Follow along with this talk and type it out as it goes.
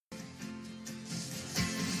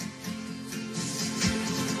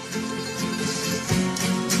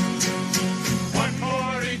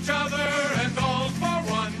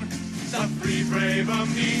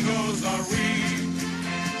amigos are we,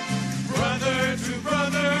 brother to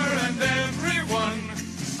brother and everyone,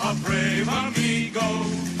 a brave amigo.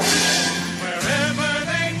 Wherever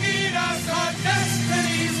they need us, our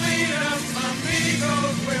destinies lead us,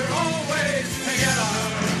 amigos, we're always together.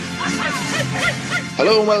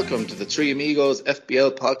 Hello and welcome to the Three Amigos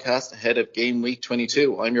FPL podcast ahead of game week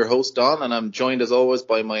 22. I'm your host Don and I'm joined as always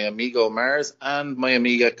by my amigo Mars and my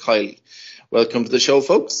amiga Kylie. Welcome to the show,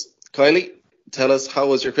 folks. Kylie, tell us, how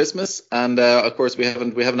was your Christmas? And of course we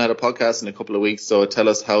haven't had a podcast in a couple of weeks, so tell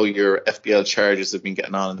us how your FPL charges have been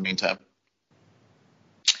getting on in the meantime.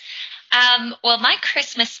 Well, my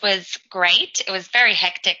Christmas was great. It was very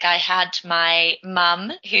hectic. I had my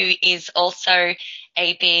mum, who is also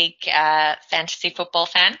a big fantasy football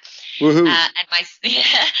fan, and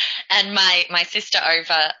my sister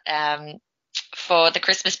over for the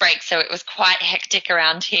Christmas break. So it was quite hectic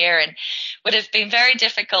around here, and would have been very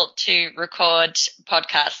difficult to record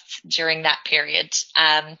podcasts during that period.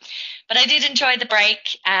 But I did enjoy the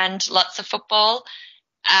break and lots of football.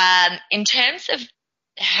 In terms of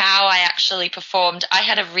how I actually performed, I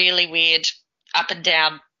had a really weird up and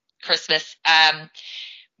down Christmas.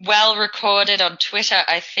 Well recorded on Twitter,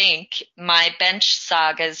 I think. My bench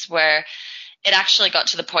sagas it actually got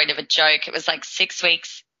to the point of a joke. It was like 6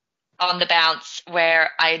 weeks on the bounce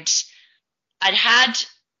where I'd had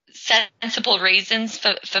sensible reasons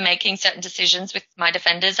for making certain decisions with my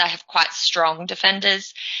defenders. I have quite strong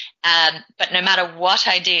defenders, but no matter what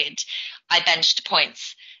I did, I benched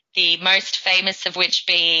points. The most famous of which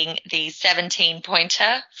being the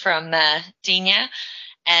 17-pointer from Digne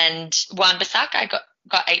and Wan-Bissaka. I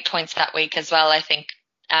got 8 points that week as well, I think.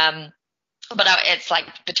 But it's like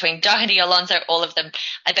between Doherty, Alonso, all of them,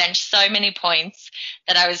 I benched so many points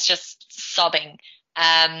that I was just sobbing.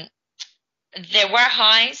 There were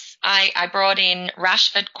highs. I brought in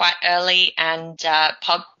Rashford quite early and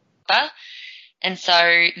Pogba, and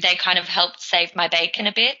so they kind of helped save my bacon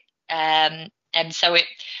a bit. And so it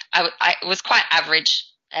was quite average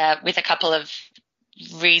with a couple of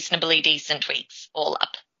reasonably decent weeks all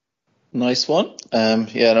up. Nice one.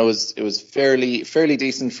 It was fairly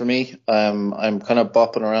decent for me. I'm kind of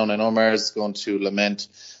bopping around. I know Mars is going to lament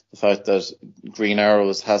the fact that Green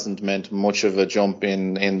Arrows hasn't meant much of a jump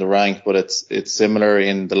in the rank, but it's similar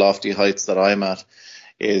in the lofty heights that I'm at.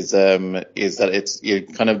 Is that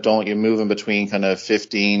you're moving between kind of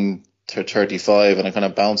 15 to 35 and I'm kind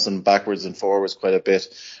of bouncing backwards and forwards quite a bit,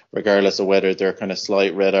 regardless of whether they're kind of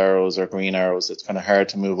slight red arrows or green arrows. It's kind of hard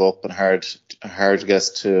to move up and hard to guess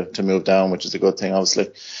to move down, which is a good thing, obviously.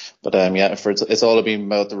 But it's all been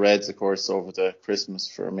about the Reds, of course, over the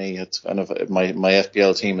Christmas for me. It's kind of my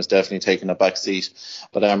FPL team has definitely taken a back seat.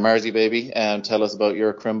 But Marsy baby, tell us about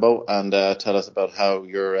your Crimbo and tell us about how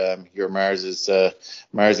your Marsy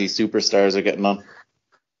superstars are getting on.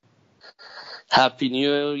 Happy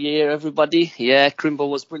New Year, everybody. Yeah, Crimbo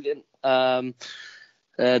was brilliant. The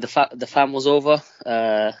fan was over.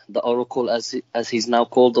 The Oracle, as he's now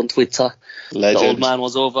called on Twitter. Legend. The old man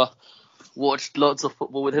was over. Watched lots of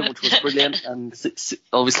football with him, which was brilliant. And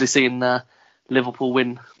obviously seeing Liverpool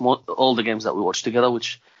win all the games that we watched together,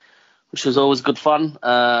 which was always good fun.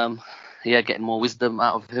 Getting more wisdom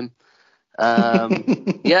out of him.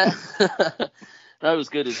 No, it was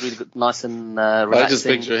good. It was really good, nice and relaxing. I just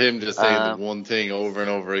picture him just saying the one thing over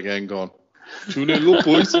and over again, going, 2-0 up,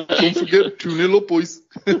 boys. Don't forget, 2-0 up, boys.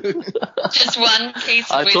 Just one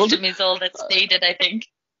piece of wisdom is all that's needed, I think.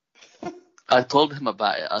 I told him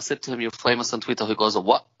about it. I said to him, "You're famous on Twitter." He goes,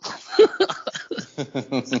 "What?"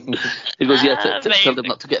 He goes, "Yeah, tell them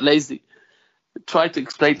not to get lazy." Try to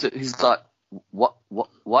explain to him. He's like, "What?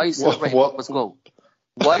 Why are you celebrating Pogba's goal?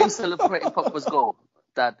 Why are you celebrating Pogba's goal?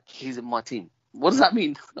 Dad, he's in my team. What does that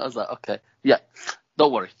mean?" I was like, "Okay, yeah,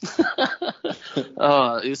 don't worry."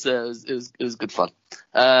 It was good fun.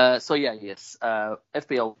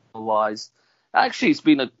 FPL wise, actually, it's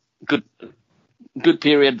been a good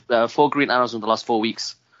period. 4 green arrows in the last 4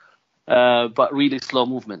 weeks, but really slow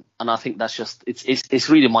movement. And I think that's just it's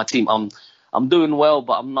really my team. I'm doing well,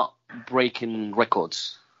 but I'm not breaking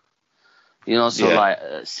records.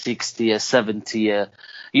 60 or 70,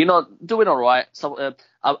 doing all right. So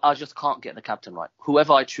I just can't get the captain right.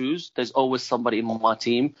 Whoever I choose, there's always somebody in my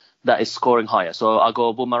team that is scoring higher. So I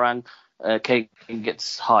go Boomerang, Kane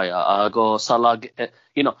gets higher. I go Salah,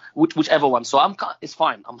 whichever one. So it's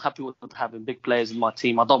fine. I'm happy with having big players in my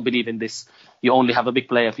team. I don't believe in this. You only have a big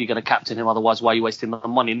player if you're going to captain him. Otherwise, why are you wasting the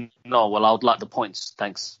money? No, well, I would like the points.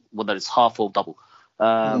 Thanks. Whether it's half or double.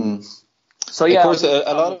 So yeah, of course,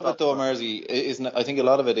 a lot of it though, Marzi, I think a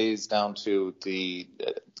lot of it is down to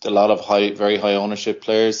a lot of very high ownership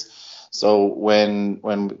players. So when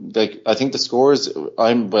like I think the scores,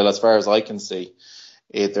 as far as I can see,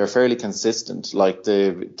 they're fairly consistent. Like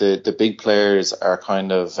the big players are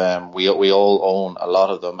kind of we all own a lot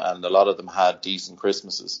of them, and a lot of them had decent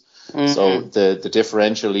Christmases. Mm-hmm. So the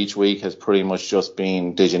differential each week has pretty much just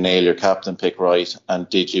been, did you nail your captain pick right, and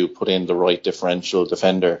did you put in the right differential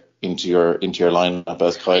defender into your lineup,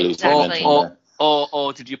 as Kylie's mentioned there.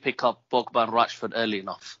 Or did you pick up Pogba and Rashford early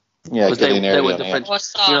enough? Yeah, they were different.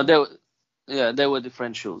 They were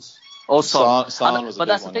differentials. Also, Son was a but big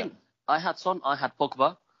that's one, the thing. I had Son, I had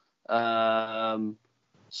Pogba.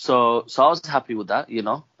 So I was happy with that,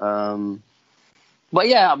 But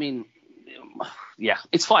yeah, I mean, yeah,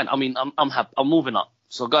 it's fine. I mean, I'm happy. I'm moving up,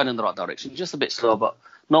 so going in the right direction. Just a bit slow, but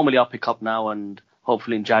normally I'll pick up now, and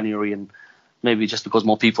hopefully in January, and maybe just because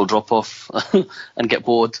more people drop off and get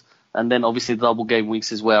bored, and then obviously the double game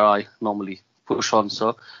weeks is where I normally push on.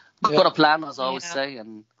 So got a plan, as I always say,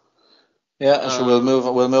 and. Yeah, sure. We'll move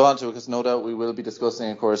on to it, because no doubt we will be discussing,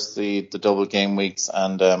 of course, the double game weeks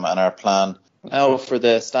and our plan. Now for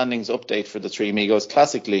the standings update for the Three Amigos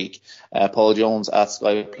Classic League. Paul Jones at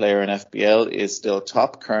Sky Player in FPL is still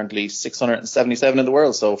top, currently 677 in the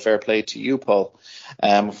world. So fair play to you, Paul.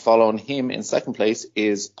 Following him in second place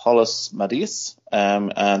is Paulus Madius,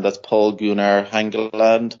 and that's Paul Gunnar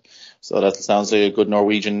Hangeland. So that sounds like a good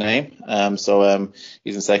Norwegian name.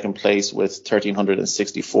 He's in second place with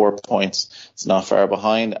 1,364 points. It's not far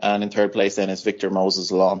behind. And in third place then is Victor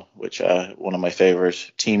Moses Lawn, which one of my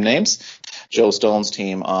favourite team names. Joe Stone's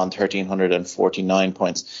team on 1,349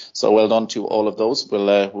 points. So well done to all of those.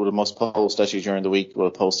 We'll must post actually during the week. We'll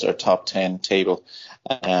post our top 10 table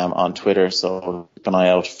on Twitter. So keep an eye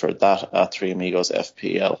out for that at Three Amigos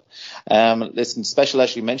FPL. Listen, special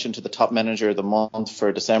actually mention to the top manager of the month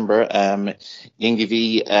for December.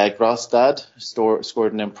 Yingivi Grostad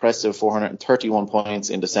scored an impressive 431 points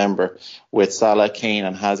in December, with Salah, Kane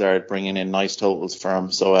and Hazard bringing in nice totals for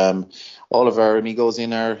him. So all of our amigos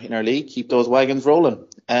in our league, keep those wagons rolling.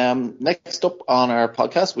 Next up on our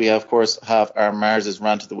podcast, we of course have our Mars's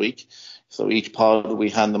Rant of the Week. So each pod we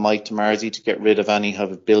hand the mic to Marzi to get rid of any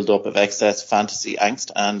build up of excess fantasy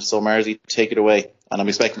angst. And so Marzi, take it away. And I'm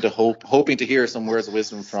hoping to hear some words of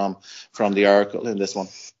wisdom from the oracle in this one.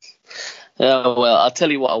 Yeah, well, I'll tell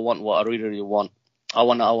you what I want. What I really want. I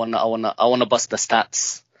wanna bust the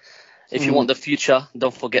stats. If you want the future,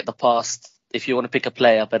 don't forget the past. If you want to pick a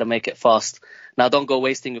player, better make it fast. Now, don't go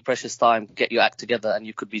wasting your precious time. Get your act together, and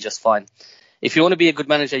you could be just fine. If you want to be a good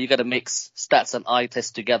manager, you got to mix stats and eye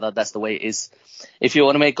test together. That's the way it is. If you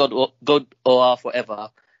want to make good OR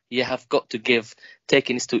forever, you have got to give.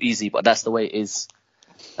 Taking is too easy, but that's the way it is.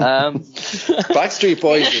 Backstreet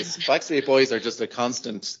Boys are just a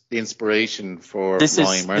constant inspiration for Ryan. This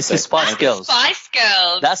is Spice Girls. Spice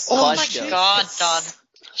Girls. That's Spice Girls. Oh my God, Don.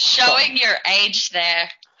 Showing your age there.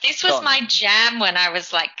 This was my jam when I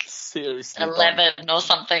was like seriously 11 or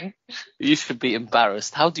something. You should be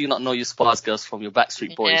embarrassed. How do you not know your Spice Girls from your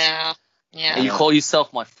Backstreet Boys? Yeah. And you call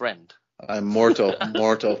yourself my friend. I'm mortal.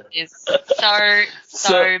 It's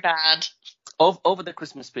so bad. Over the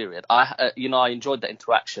Christmas period, I enjoyed the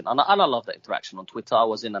interaction, and I love the interaction on Twitter. I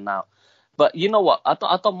was in and out, but you know what?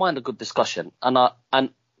 I don't mind a good discussion, and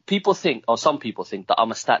people think, or some people think, that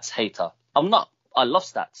I'm a stats hater. I'm not. I love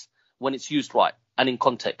stats when it's used right and in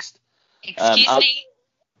context. Excuse me.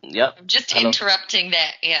 Yeah. I'm just interrupting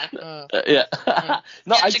there. Yeah.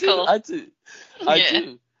 No, I do.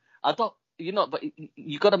 I don't. But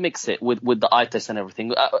you got to mix it with the eye test and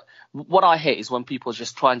everything. What I hate is when people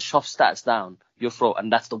just try and shove stats down your throat,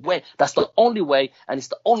 and that's the way. That's the only way, and it's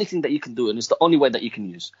the only thing that you can do, and it's the only way that you can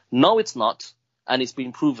use. No, it's not, and it's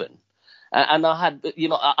been proven. And I had,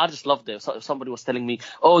 I just loved it. So somebody was telling me,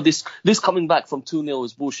 oh, this coming back from 2-0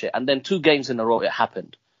 is bullshit, and then 2 games in a row it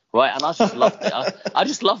happened, right? And I just loved it. I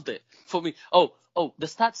just loved it. For me, the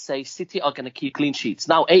stats say City are going to keep clean sheets.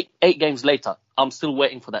 Now, eight games later, I'm still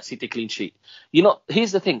waiting for that City clean sheet.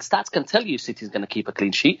 Here's the thing. Stats can tell you City's going to keep a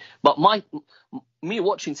clean sheet, but me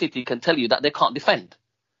watching City can tell you that they can't defend.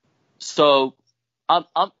 So I'm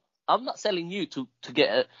not selling you to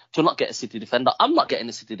not get a City defender. I'm not getting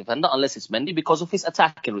a City defender unless it's Mendy because of his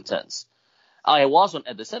attacking returns. I was on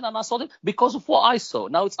Ederson and I saw them because of what I saw.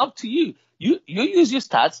 Now it's up to you. You use your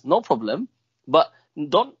stats, no problem, but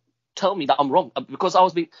don't tell me that I'm wrong, because I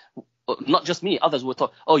was being, not just me, others were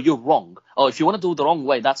told, oh, you're wrong. Oh, if you want to do it the wrong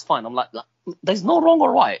way, that's fine. I'm like, there's no wrong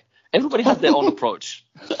or right. Everybody has their own approach.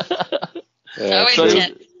 But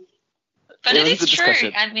it is true.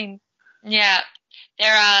 Discussion. I mean, yeah,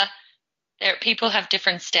 there people have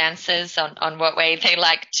different stances on what way they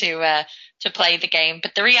like to play the game.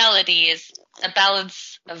 But the reality is a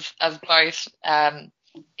balance of both.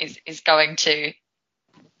 is going to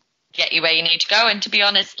get you where you need to go. And to be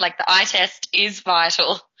honest, like, the eye test is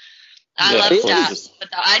vital. I love stats,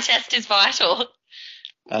 but the eye test is vital.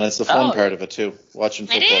 And it's the fun part of it too, watching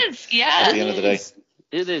football. It is, yeah. At the end of the day.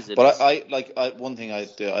 It is. But one thing I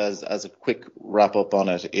do as a quick wrap up on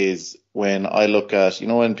it is when I look at,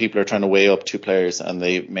 when people are trying to weigh up two players and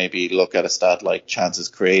they maybe look at a stat like chances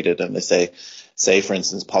created and they say for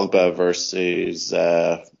instance Pogba versus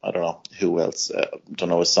I don't know who else, don't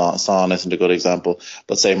know, Son isn't a good example,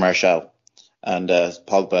 but say Martial, and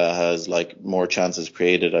Pogba has like more chances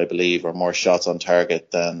created, I believe, or more shots on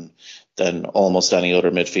target than almost any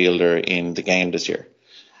other midfielder in the game this year.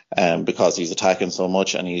 Because he's attacking so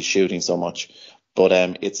much and he's shooting so much. But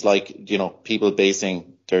it's like, people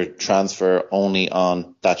basing their transfer only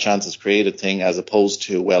on that chances created thing, as opposed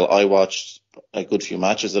to, well, I watched a good few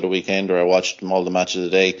matches at the weekend, or I watched all the matches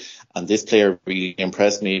of the day, and this player really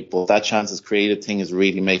impressed me, but that chances created thing is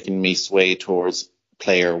really making me sway towards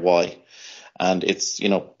player Y. And it's,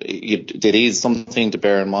 it is something to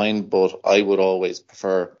bear in mind, but I would always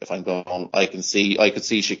prefer, if I'm going, I could see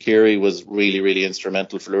Shaqiri was really, really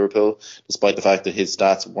instrumental for Liverpool, despite the fact that his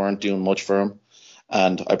stats weren't doing much for him.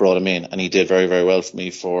 And I brought him in and he did very, very well for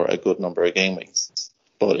me for a good number of game weeks.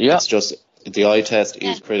 But it's just, the eye test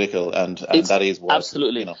is critical, and that is what.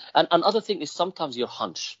 Absolutely. And another thing is sometimes your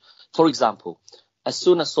hunch. For example, as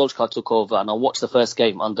soon as Solskjaer took over and I watched the first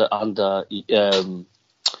game for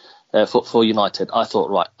United, I thought,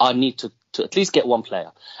 right, I need to at least get one player.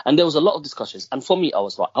 And there was a lot of discussions. And for me, I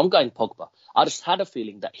was right. I'm going Pogba. I just had a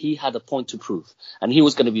feeling that he had a point to prove and he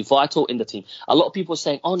was going to be vital in the team. A lot of people were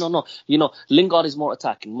saying, oh, no, Lingard is more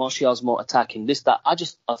attacking, Martial's more attacking, this, that. I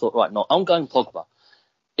thought, right, no, I'm going Pogba.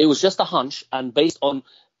 It was just a hunch, and based on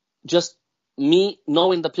just me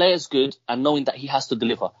knowing the player's good and knowing that he has to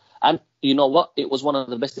deliver. And you know what? It was one of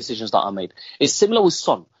the best decisions that I made. It's similar with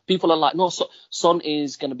Son. People are like, no, Son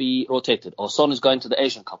is going to be rotated, or Son is going to the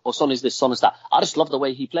Asian Cup, or Son is this, Son is that. I just love the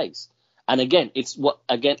way he plays. And again, it's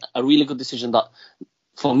a really good decision that,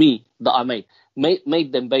 for me, that I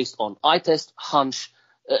made them based on eye test, hunch,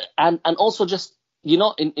 and also just,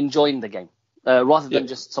 enjoying the game, rather than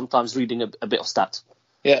just sometimes reading a bit of stats.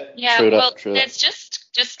 Yeah. True. There's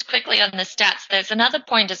just quickly on the stats, there's another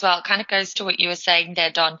point as well. It kind of goes to what you were saying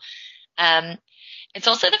there, Don. It's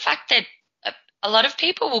also the fact that a lot of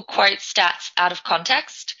people will quote stats out of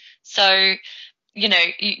context. So,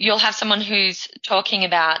 you'll have someone who's talking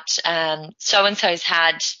about so-and-so's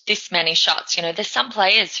had this many shots. There's some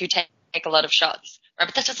players who take a lot of shots, right?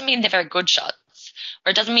 But that doesn't mean they're very good shots,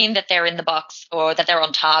 or it doesn't mean that they're in the box or that they're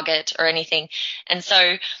on target or anything. And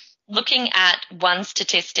so looking at one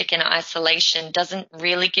statistic in isolation doesn't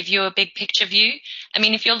really give you a big picture view. I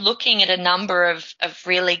mean, if you're looking at a number of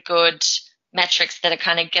really good metrics that are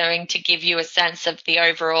kind of going to give you a sense of the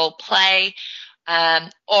overall play,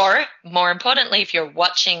 or more importantly, if you're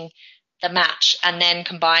watching the match and then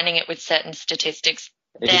combining it with certain statistics,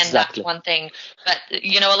 then that's one thing. But,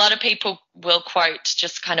 a lot of people will quote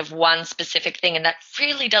just kind of one specific thing, and that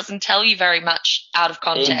really doesn't tell you very much out of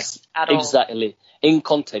context at all. Exactly. In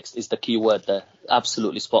context is the key word there.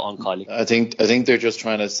 Absolutely spot on, Kylie. I think they're just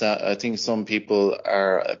trying to I think some people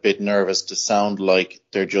are a bit nervous to sound like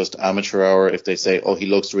they're just amateur hour if they say, oh, he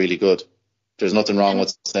looks really good. There's nothing wrong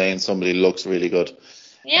with saying somebody looks really good.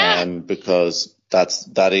 Yeah. Because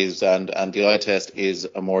that is, and the eye test is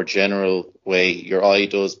a more general way. Your eye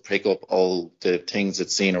does pick up all the things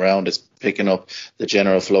it's seen around. It's picking up the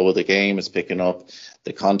general flow of the game. It's picking up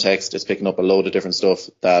the context. It's picking up a load of different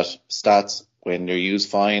stuff that stats, when they're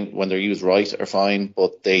used right, are fine,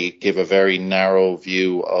 but they give a very narrow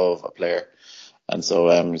view of a player. And so,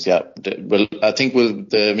 I think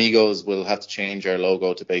the Amigos will have to change our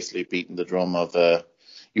logo to basically beating the drum of,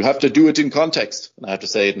 you have to do it in context. And I have to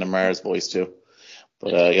say it in a Mars voice too.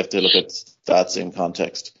 But you have to look at stats in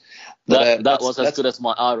context. But, that was as good as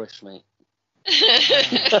my Irish, mate.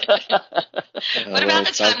 What about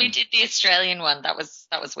the time you did the Australian one? That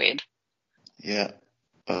was weird. Yeah.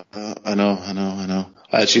 I know.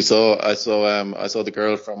 I saw the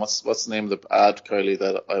girl from what's the name of the ad, Kylie,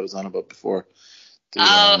 that I was on about before.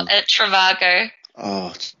 Travago.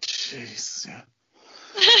 Oh, jeez, yeah.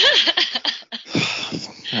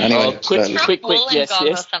 Anyway, quick. Yes.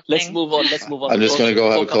 Let's move on. I'm just going to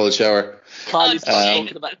go have a cold shower. Kylie's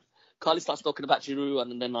talking about Carly starts talking about Giroud,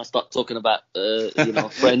 and then I start talking about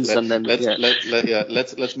friends, and then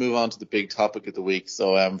let's move on to the big topic of the week.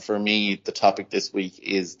 So for me, the topic this week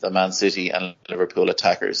is the Man City and Liverpool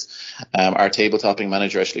attackers. Our table topping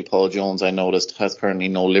manager, actually Paul Jones, I noticed, has currently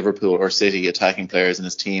no Liverpool or City attacking players in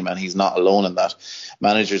his team, and he's not alone in that.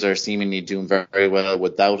 Managers are seemingly doing very, very well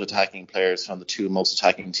without attacking players from the two most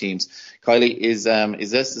attacking teams. Kylie, is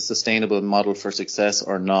this a sustainable model for success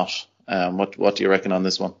or not? What do you reckon on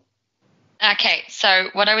this one? Okay, so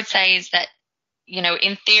what I would say is that,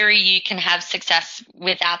 in theory, you can have success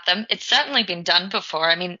without them. It's certainly been done before.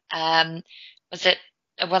 I mean, it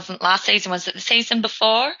wasn't last season, was it the season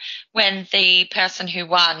before, when the person who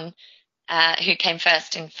won, who came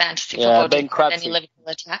first in fantasy football, Ben Crabtree. any Liverpool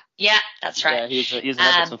attack? Yeah, that's right. Yeah, he's an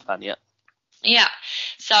Everton fan, yeah. Yeah,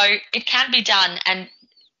 so it can be done, and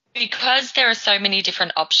because there are so many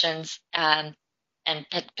different options, and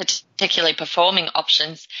particularly performing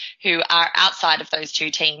options who are outside of those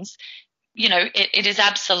two teams, it is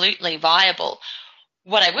absolutely viable.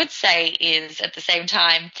 What I would say is, at the same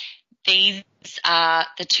time, these are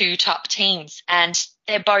the two top teams, and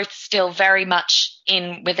they're both still very much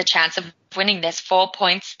in with a chance of winning. There's 4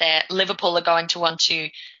 points there. Liverpool are going to want to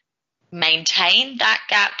maintain that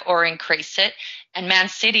gap or increase it, and Man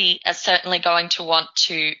City are certainly going to want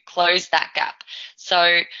to close that gap.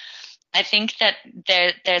 So I think that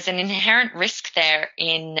there's an inherent risk there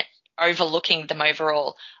in overlooking them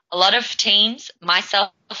overall. A lot of teams,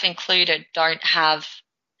 myself included, don't have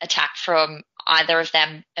attack from either of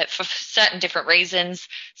them for certain different reasons.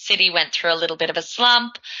 City went through a little bit of a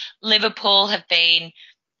slump. Liverpool have been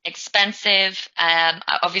expensive.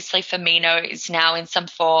 Obviously, Firmino is now in some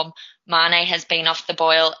form. Mane has been off the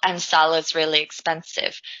boil, and Salah's really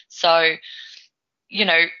expensive. So,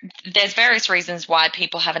 there's various reasons why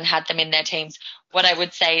people haven't had them in their teams. What I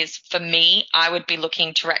would say is, for me, I would be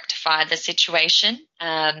looking to rectify the situation.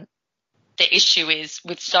 The issue is,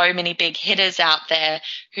 with so many big hitters out there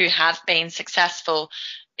who have been successful,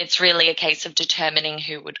 it's really a case of determining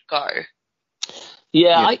who would go.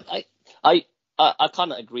 Yeah. I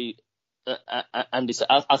kind of agree, Andy.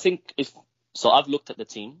 I think I've looked at the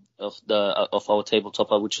team of our table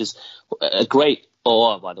topper, which is a great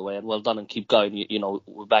OR, by the way, and well done, and keep going.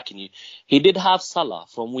 We're backing you. He did have Salah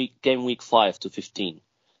from game week 5 to 15,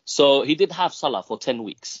 so he did have Salah for 10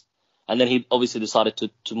 weeks, and then he obviously decided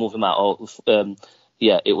to move him out.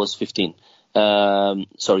 It was 15. 20.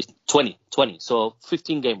 So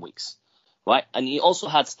 15 game weeks, right? And he also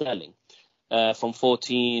had Sterling from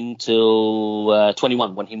 14 till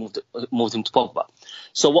 21 when he moved him to Pogba.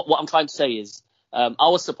 So what I'm trying to say is, I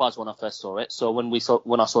was surprised when I first saw it. So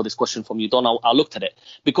when I saw this question from you, Don, I looked at it,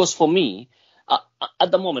 because for me,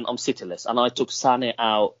 at the moment, I'm Cityless, and I took Sané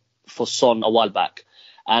out for Son a while back,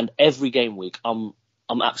 and every game week I'm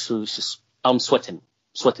absolutely I'm sweating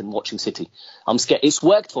watching City. I'm scared. It's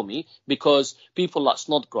worked for me because people like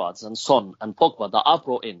Snodgrass and Son and Pogba that I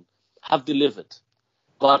brought in have delivered.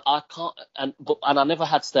 But I can't, and I never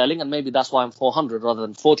had Sterling, and maybe that's why I'm 400 rather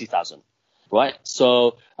than 40,000, right?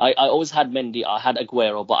 So I always had Mendy, I had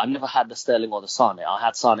Aguero, but I never had the Sterling or the Sane. I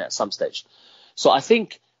had Sane at some stage. So I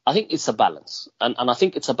think it's a balance, and I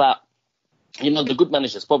think it's about, the good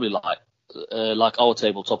managers, probably like our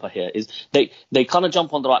table topper here, is they kind of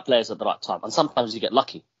jump on the right players at the right time, and sometimes you get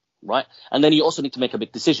lucky, right? And then you also need to make a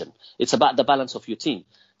big decision. It's about the balance of your team.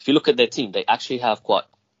 If you look at their team, they actually have quite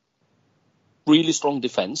really strong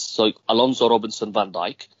defense. So Alonso, Robinson, Van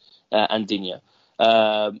Dijk, and Digne.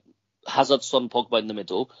 Hazard, Son, Pogba in the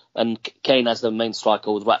middle, and Kane as the main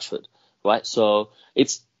striker with Rashford, right? So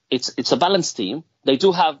it's a balanced team. They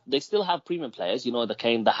still have premium players, the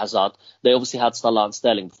Kane, the Hazard. They obviously had Salah and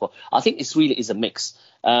Sterling before. I think it's really is a mix.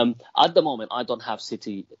 At the moment, I don't have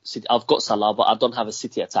City. I've got Salah, but I don't have a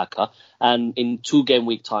City attacker. And in 2 game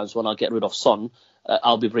week times, when I get rid of Son,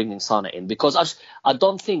 I'll be bringing Sane in, because I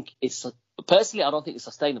don't think it's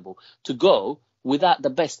sustainable to go without the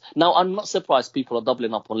best. Now, I'm not surprised people are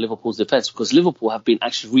doubling up on Liverpool's defence, because Liverpool have been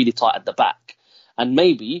actually really tight at the back. And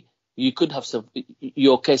maybe you could have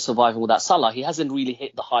your case surviving without Salah. He hasn't really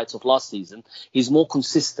hit the heights of last season. He's more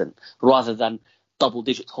consistent rather than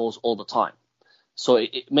double-digit holes all the time. So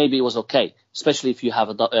maybe it was okay, especially if you have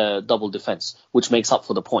a double defence, which makes up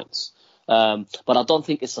for the points. But I don't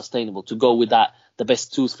think it's sustainable to go with the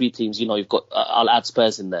best 2-3 teams. You've got, I'll add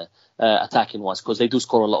Spurs in there, attacking-wise, because they do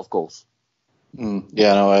score a lot of goals.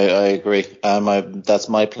 I agree. That's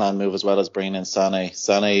my plan move as well, as bringing in Sané.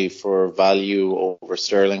 Sané for value over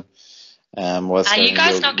Sterling. Are you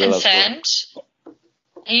guys not concerned?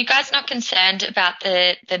 Are you guys not concerned about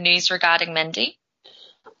the news regarding Mendy?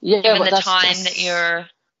 Yeah, given the time that you're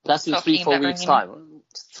that's in 3-4 weeks' time.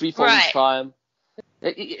 3-4 Right. weeks time.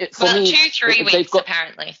 For Well, me, 2-3 they've weeks got,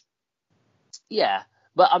 apparently. yeah,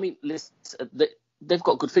 but I mean, listen, they've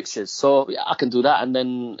got good fixtures, so yeah, I can do that. And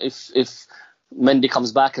then if Mendy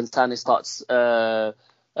comes back and Sané starts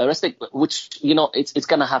resting, which it's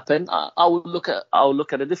going to happen, I will look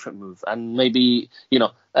at a different move and maybe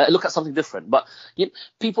look at something different. But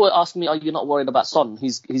people ask me, are you not worried about Son?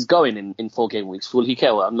 He's going in 4 game weeks. Will he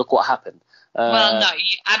care? And look what happened. Well, no,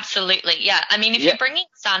 absolutely. Yeah. I mean, if Yeah. you're bringing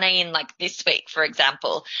Sané in like this week, for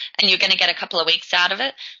example, and you're going to get a couple of weeks out of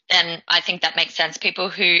it, then I think that makes sense. People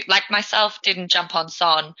who, like myself, didn't jump on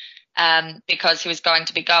Son because he was going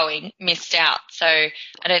to be going, missed out. So I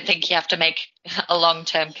don't think you have to make a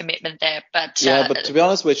long-term commitment there. But but to be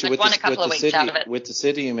honest with you, like with the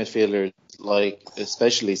City midfielders, like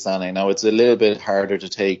especially Sané, now it's a little bit harder to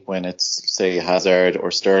take when it's, say, Hazard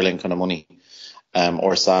or Sterling kind of money.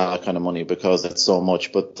 Or Salah kind of money, because it's so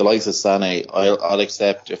much. But the likes of Sané, I'll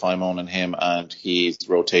accept if I'm owning him and he's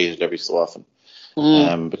rotated every so often.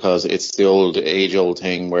 Because it's the age-old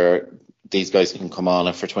thing where these guys can come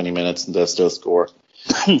on for 20 minutes and they'll still score.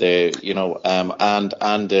 Everyone,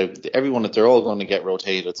 they're all going to get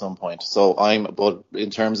rotated at some point. But in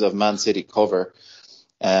terms of Man City cover,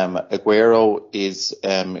 Aguero is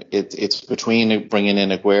it's between bringing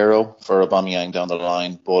in Aguero for Aubameyang down the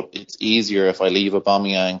line, but it's easier if I leave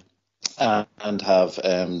Aubameyang and have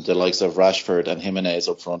the likes of Rashford and Jimenez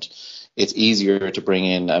up front. It's easier to bring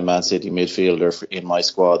in a Man City midfielder in my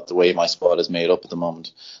squad, the way my squad is made up at the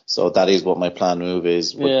moment. So that is what my plan move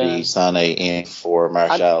would be Sané in for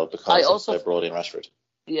Martial, because I brought in Rashford.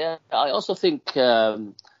 Yeah, I also think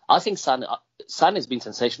Sané's been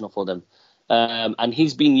sensational for them. And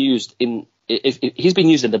he's been used he's been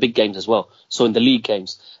used in the big games as well. So in the league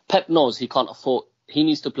games, Pep knows he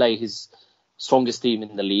needs to play his strongest team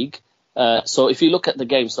in the league. So if you look at the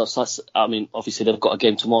games, I mean, obviously they've got a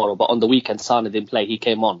game tomorrow, but on the weekend Sané didn't play. He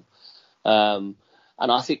came on, and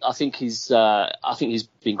I think he's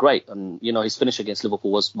been great. And his finish against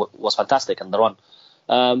Liverpool was fantastic, and the run.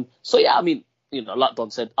 So yeah, I mean, like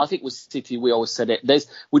Don said, I think with City, we always said it. There's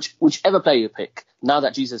whichever player you pick. Now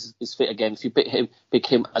that Jesus is fit again, if you pick him,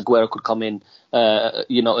 Aguero could come in. If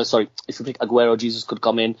you pick Aguero, Jesus could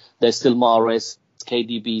come in. There's still Mahrez,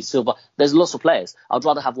 KDB, Silva. There's lots of players. I'd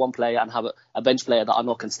rather have one player and have a bench player that I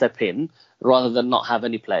know can step in rather than not have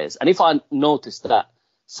any players. And if I notice that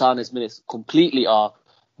Sané's minutes completely are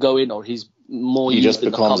going, or he's more he used just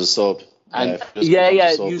becomes a sub. And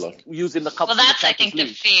using the cup. Well, that's I think the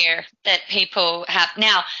fear that people have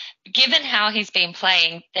now. Given how he's been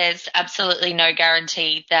playing, there's absolutely no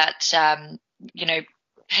guarantee that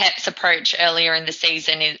Pep's approach earlier in the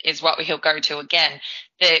season is what he'll go to again.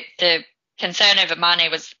 The concern over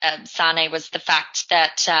Sané was the fact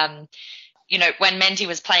that when Mendy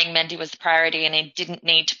was playing, Mendy was the priority, and he didn't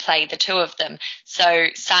need to play the two of them. So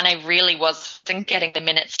Sané really wasn't getting the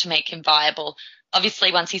minutes to make him viable.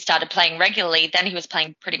 Obviously, once he started playing regularly, then he was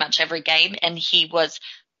playing pretty much every game, and he was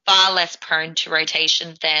far less prone to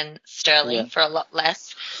rotation than Sterling for a lot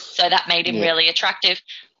less. So that made him really attractive.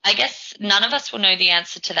 I guess none of us will know the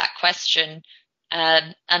answer to that question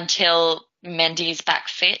until Mendy is back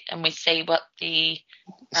fit and we see what the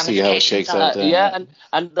ramifications are.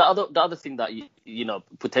 And the other thing that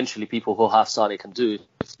potentially people who have Sané can do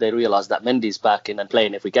if they realise that Mendy is back in and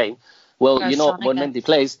playing every game. Well, when Mendy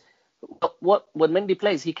plays. When Mendy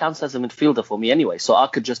plays, he counts as a midfielder for me anyway. So I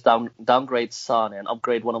could just downgrade Sané and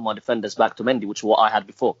upgrade one of my defenders back to Mendy, which is what I had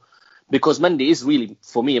before. Because Mendy is really,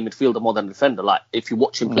 for me, a midfielder more than a defender. Like, if you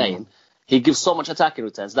watch him playing, he gives so much attacking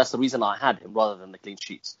returns. That's the reason I had him rather than the clean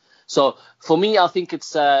sheets. So for me, I think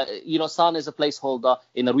it's, Sané is a placeholder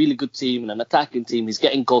in a really good team, in an attacking team. He's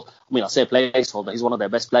getting goals. I mean, I say placeholder. He's one of their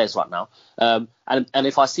best players right now. And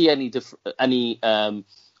if I see if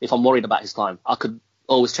I'm worried about his time, I could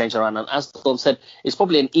always change around. And as Tom said, it's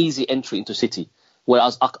probably an easy entry into City,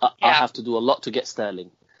 whereas I have to do a lot to get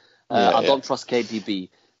Sterling. I don't trust KDB.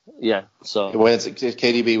 Yeah, so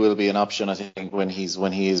KDB will be an option, I think, when he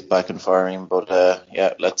is back and firing. But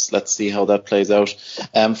let's see how that plays out.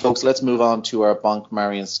 Folks, let's move on to our Bonk,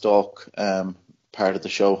 Marry and Stalk part of the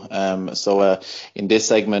show. So in this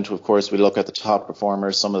segment, of course, we look at the top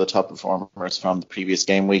performers, some of the top performers from the previous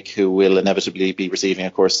game week, who will inevitably be receiving,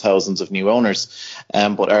 of course, thousands of new owners.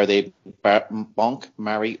 But are they Bonk,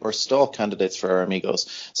 Marry or Stalk candidates for our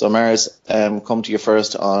amigos? So Mars, come to you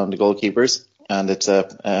first on the goalkeepers. And it's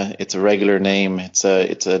a regular name. It's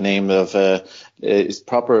a name of it's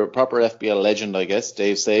proper FPL legend, I guess.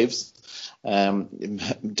 Dave Saves.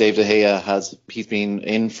 Dave De Gea he's been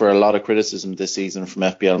in for a lot of criticism this season from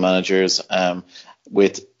FPL managers.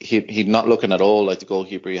 With he not looking at all like the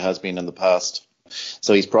goalkeeper he has been in the past.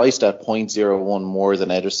 So he's priced at 0.01 more than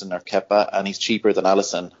Ederson or Kepa, and he's cheaper than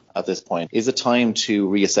Alisson at this point. Is it time to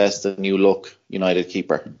reassess the new look United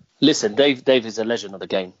keeper? Listen, Dave is a legend of the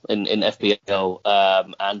game in FPL,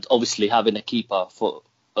 and obviously having a keeper for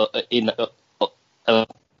in a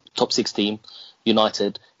top 6 team,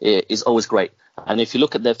 United, is always great. And if you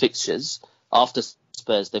look at their fixtures, after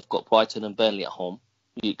Spurs, they've got Brighton and Burnley at home.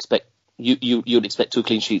 You'd expect 2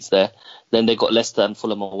 clean sheets there. Then they got Leicester and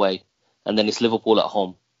Fulham away, and then it's Liverpool at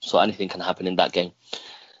home. So anything can happen in that game.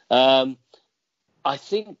 I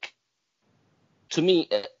think, to me,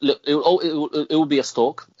 look, it will be a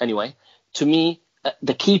stalk anyway. To me,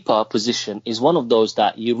 the keeper position is one of those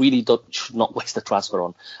that you really should not waste a transfer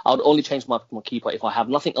on. I would only change my keeper if I have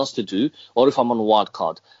nothing else to do or if I'm on a wild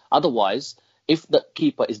card. Otherwise, if the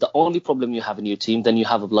keeper is the only problem you have in your team, then you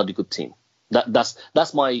have a bloody good team.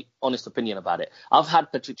 That's my honest opinion about it. I've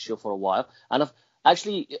had Patricio for a while, and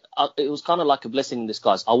it was kind of like a blessing in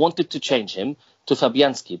disguise. I wanted to change him to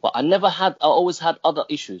Fabianski, but I always had other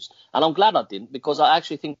issues. And I'm glad I didn't, because I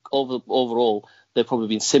actually think overall they've probably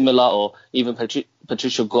been similar, or even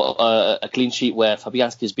Patricio got a clean sheet where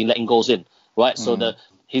Fabianski has been letting goals in, right? So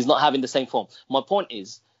he's not having the same form. My point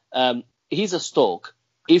is, he's a stalk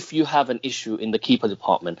if you have an issue in the keeper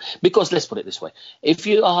department. Because let's put it this way, if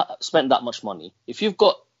you spend that much money, if you've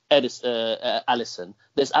got Alisson,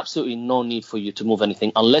 there's absolutely no need for you to move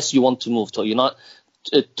anything unless you want to move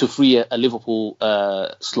to free a Liverpool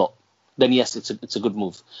slot. Then yes, it's a good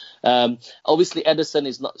move. Obviously, Ederson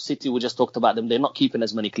is not City. We just talked about them. They're not keeping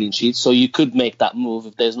as many clean sheets, so you could make that move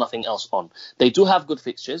if there's nothing else on. They do have good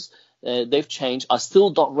fixtures. They've changed. I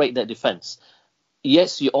still don't rate their defense.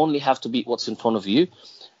 Yes, you only have to beat what's in front of you,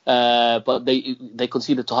 but they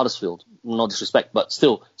conceded to Huddersfield. No disrespect, but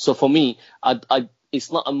still. So for me,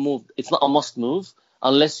 it's not a move. It's not a must move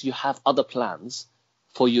unless you have other plans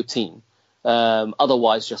for your team.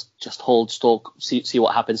 Otherwise, just hold stock, see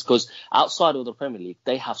what happens. Because outside of the Premier League,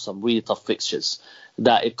 they have some really tough fixtures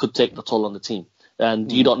that it could take the toll on the team,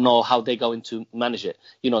 and you don't know how they're going to manage it.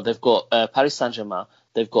 They've got Paris Saint-Germain,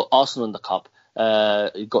 they've got Arsenal in the cup,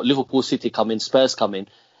 you've got Liverpool, City coming, Spurs coming.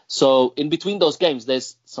 So in between those games,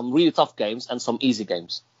 there's some really tough games and some easy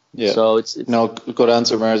games. Yeah. So it's no, good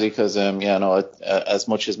answer, Mersey, because as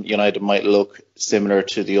much as United might look similar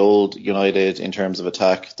to the old United in terms of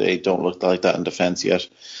attack, they don't look like that in defence yet.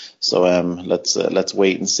 So let's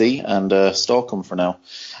wait and see and stalk them for now.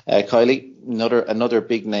 Kylie, another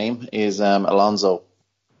big name is Alonso.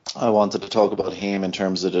 I wanted to talk about him in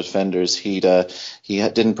terms of the defenders. He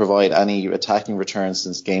didn't provide any attacking returns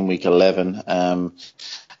since game week 11.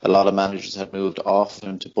 A lot of managers had moved off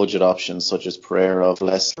him to budget options such as Pereira of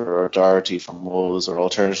Leicester or Doherty from Wolves, or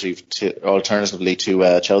alternatively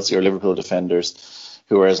to Chelsea or Liverpool defenders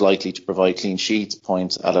who are as likely to provide clean sheets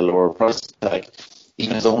points at a lower price tag.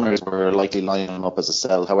 Even his owners were likely lining him up as a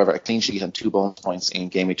sell. However, a clean sheet and 2 bonus points in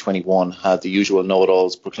game week 21 had the usual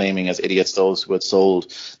know-it-alls proclaiming as idiots those who had sold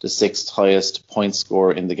the 6th highest point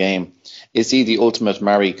score in the game. Is he the ultimate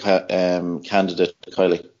Mari candidate,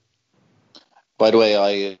 Kylie? By the way,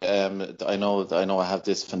 I know I have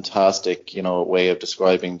this fantastic, way of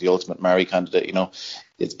describing the ultimate Mari candidate.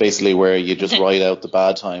 It's basically where you just ride out the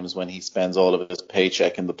bad times when he spends all of his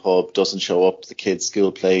paycheck in the pub, doesn't show up to the kids'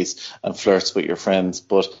 school plays, and flirts with your friends.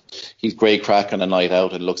 But he's great crack on a night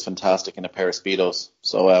out and looks fantastic in a pair of Speedos.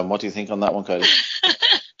 So what do you think on that one, Kylie?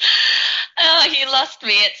 Oh, you lost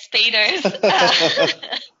me at Speedos.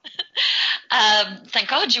 Thank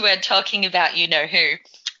God you weren't talking about you-know-who.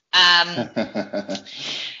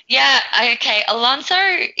 Okay. Alonso,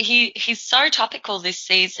 he's so topical this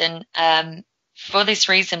season for this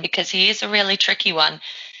reason, because he is a really tricky one.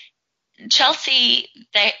 Chelsea,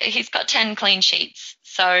 he's got 10 clean sheets.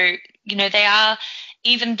 So, they are,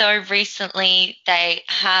 even though recently they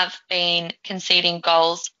have been conceding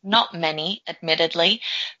goals, not many, admittedly,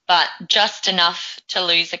 but just enough to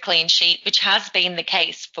lose a clean sheet, which has been the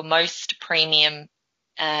case for most premium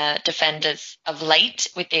defenders of late,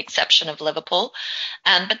 with the exception of Liverpool.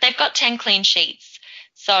 But they've got 10 clean sheets.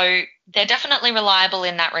 So they're definitely reliable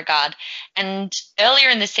in that regard. And earlier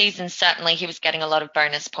in the season, certainly he was getting a lot of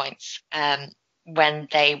bonus points when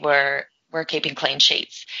they were keeping clean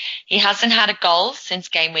sheets. He hasn't had a goal since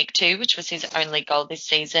game week 2, which was his only goal this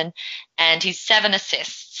season. And he's 7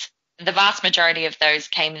 assists. The vast majority of those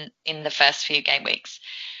came in the first few game weeks.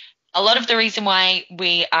 A lot of the reason why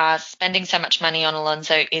we are spending so much money on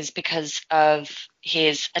Alonso is because of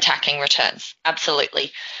his attacking returns.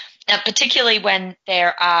 Absolutely. Now, particularly when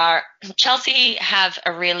Chelsea have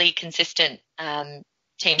a really consistent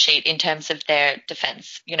team sheet in terms of their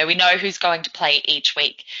defense. You know, we know who's going to play each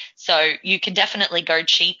week. So you can definitely go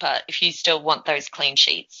cheaper if you still want those clean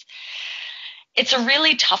sheets. It's a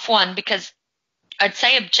really tough one because I'd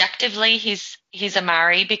say objectively he's a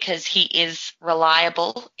Murray because he is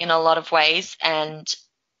reliable in a lot of ways, and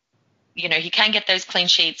you know, he can get those clean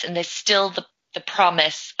sheets, and there's still the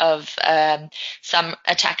promise of some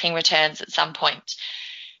attacking returns at some point.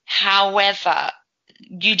 However,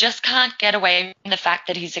 you just can't get away from the fact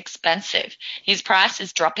that he's expensive. His price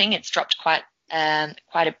is dropping. It's dropped quite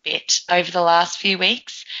a bit over the last few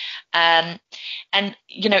weeks. And,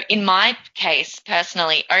 you know, in my case,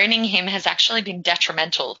 personally, owning him has actually been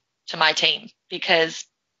detrimental to my team because,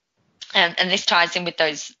 and this ties in with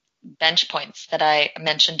those bench points that I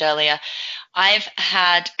mentioned earlier. I've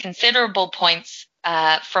had considerable points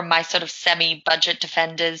from my sort of semi-budget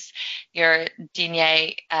defenders, your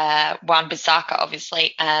Digne, Wan-Bissaka,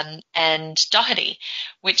 obviously, and Doherty,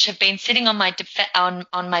 which have been sitting on my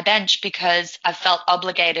on my bench because I felt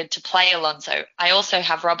obligated to play Alonso. I also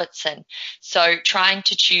have Robertson, so trying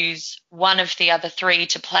to choose one of the other three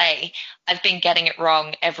to play, I've been getting it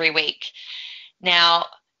wrong every week. Now,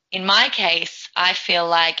 in my case, I feel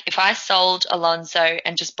like if I sold Alonso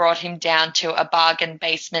and just brought him down to a bargain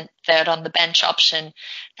basement third on the bench option,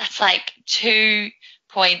 that's like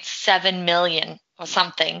 2.7 million or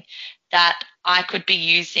something that I could be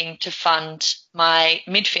using to fund my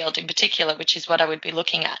midfield in particular, which is what I would be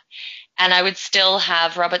looking at. And I would still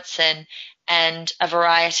have Robertson and a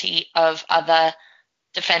variety of other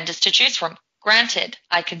defenders to choose from. Granted,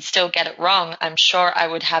 I can still get it wrong. I'm sure I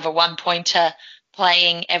would have a one-pointer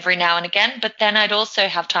playing every now and again, but then I'd also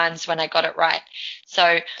have times when I got it right.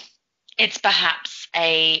 So it's perhaps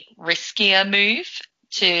a riskier move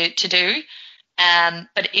to do.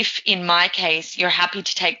 But if in my case you're happy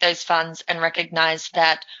to take those funds and recognize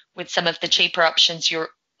that with some of the cheaper options you're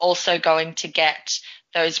also going to get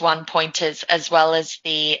those one-pointers as well as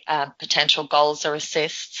the potential goals or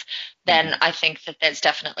assists, then I think that there's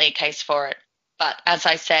definitely a case for it. But as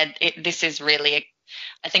I said, this is really,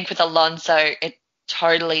 I think with Alonso, it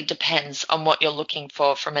totally depends on what you're looking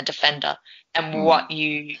for from a defender and what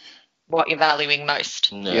you're valuing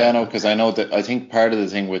most. Yeah, no, because I think part of the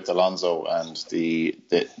thing with Alonso and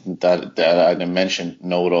that I mentioned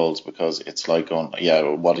know-it-alls because it's like going, yeah,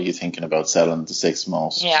 what are you thinking about selling the sixth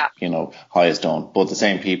most, highest owned? But the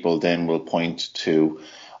same people then will point to,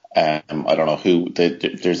 I don't know who,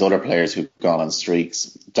 there's other players who've gone on streaks.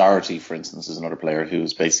 Doherty, for instance, is another player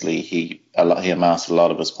who's basically, he amassed a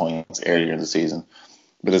lot of his points earlier in the season.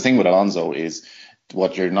 But the thing with Alonso is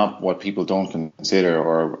what people don't consider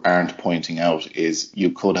or aren't pointing out is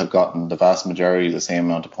you could have gotten the vast majority of the same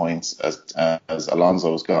amount of points as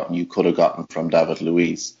Alonso has gotten. You could have gotten from David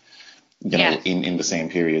Luiz, in the same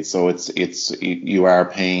period. So you are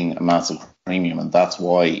paying a massive premium, and that's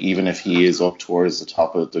why even if he is up towards the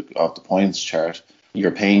top of the points chart,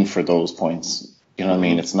 you're paying for those points. You know what I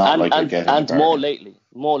mean? It's not like you're getting and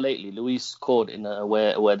more lately, Luis scored in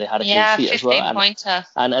where they had a clean sheet as well,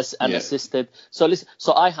 and assisted. So listen,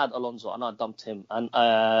 so I had Alonso and I dumped him, and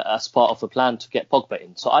as part of a plan to get Pogba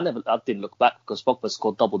in. So I didn't look back because Pogba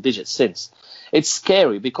scored double digits since. It's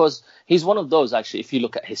scary because he's one of those, actually. If you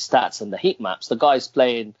look at his stats and the heat maps, the guy's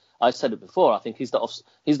playing. I said it before. I think he's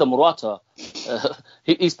the Morata.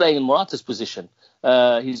 He's playing in Morata's position.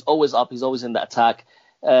 He's always up. He's always in the attack.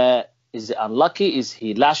 Is it unlucky? Is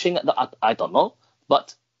he lashing? I don't know.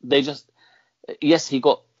 But yes, he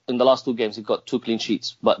got, in the last two games, he got 2 clean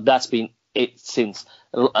sheets. But that's been it since,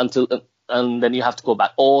 and then you have to go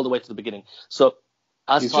back all the way to the beginning. So,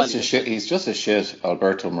 he's just a shit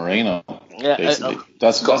Alberto Moreno. Yeah, basically.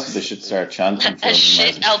 That's what they should start chanting for. A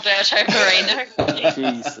shit Alberto Moreno.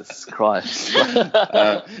 Jesus Christ.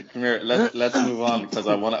 Come here, let's move on because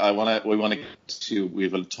we want to get to, we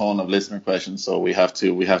have a ton of listener questions, so we have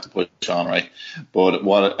to push on, right? But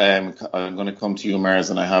what I'm going to come to you, Mars,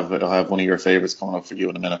 and I have one of your favorites coming up for you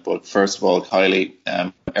in a minute. But first of all, Kylie,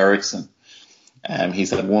 Eriksen. He's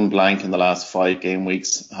had one blank in the last 5 game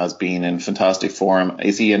weeks, has been in fantastic form.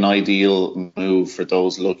 Is he an ideal move for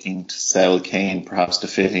those looking to sell Kane, perhaps to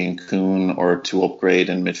fit in Kuhn or to upgrade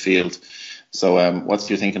in midfield? So what's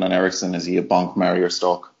your thinking on Eriksen? Is he a bonk, marry or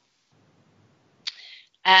stock?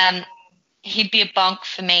 He'd be a bonk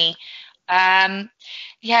for me. Eriksen,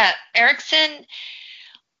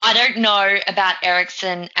 I don't know about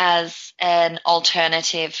Eriksen as an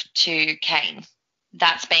alternative to Kane.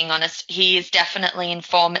 That's being honest. He is definitely in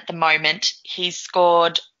form at the moment. He's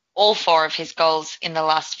scored all 4 of his goals in the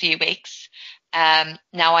last few weeks. Now,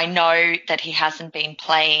 I know that he hasn't been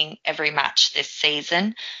playing every match this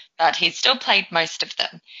season, but he's still played most of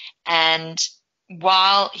them. And,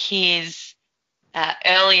 while his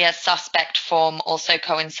earlier suspect form also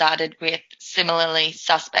coincided with similarly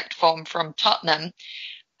suspect form from Tottenham,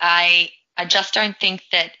 I just don't think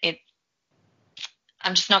that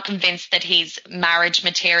I'm just not convinced that he's marriage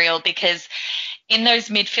material, because in those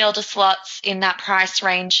midfielder slots in that price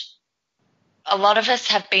range, a lot of us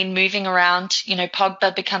have been moving around. You know,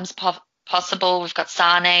 Pogba becomes possible. We've got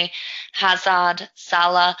Sane, Hazard,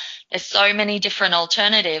 Salah. There's so many different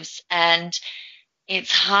alternatives, and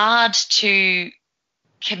it's hard to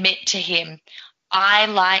commit to him. I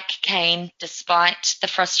like Kane despite the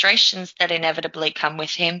frustrations that inevitably come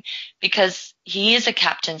with him, because he is a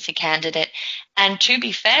captaincy candidate. And to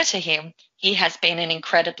be fair to him, he has been an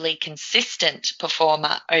incredibly consistent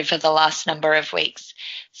performer over the last number of weeks.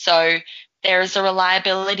 So there is a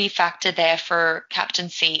reliability factor there for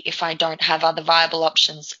captaincy. If I don't have other viable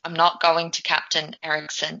options, I'm not going to captain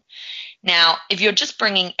Eriksen. Now, if you're just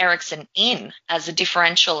bringing Eriksen in as a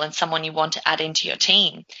differential and someone you want to add into your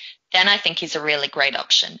team, then I think he's a really great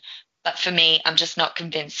option. But for me, I'm just not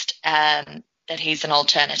convinced that he's an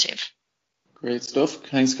alternative. Great stuff.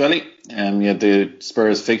 Thanks, Kelly. The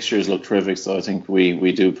Spurs fixtures look terrific, so I think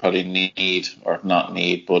we do probably need, or not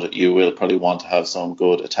need, but you will probably want to have some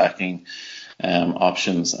good attacking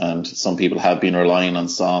options, and some people have been relying on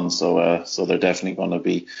Son, so they're definitely going to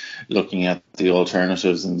be looking at the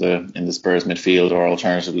alternatives in the Spurs midfield, or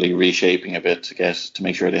alternatively reshaping a bit to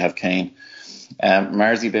make sure they have Kane.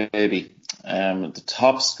 Marzi baby, the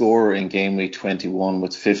top scorer in game week 21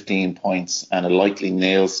 with 15 points and a likely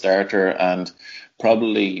nail starter, and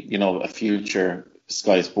probably, a future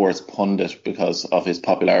Sky Sports pundit because of his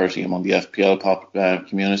popularity among the FPL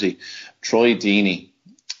community. Troy Deeney.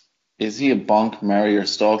 Is he a bonk, marry or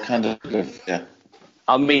stalk candidate? Yeah.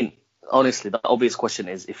 I mean, honestly, the obvious question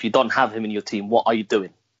is, if you don't have him in your team, what are you doing?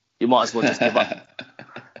 You might as well just give up.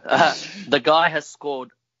 The guy has scored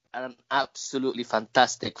an absolutely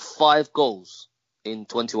fantastic 5 goals in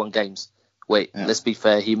 21 games. Wait, Let's be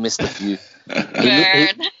fair. He missed a few.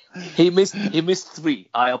 He missed 3.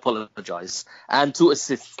 I apologize. And 2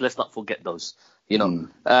 assists. Let's not forget those. Look,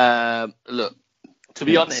 to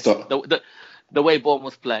be honest, the way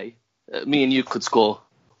Bournemouth play, me and you could score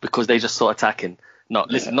because they just start attacking. No,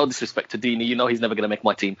 listen, no disrespect to Deeney. He's never going to make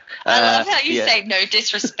my team. I love how you say no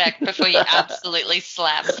disrespect before you absolutely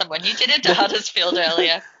slam someone. You did it to Huddersfield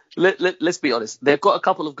earlier. Let's be honest. They've got a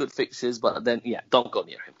couple of good fixtures, but then, don't go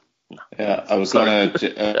near him. No. Yeah, I was going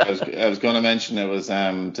to mention it was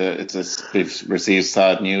we've received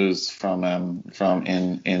sad news from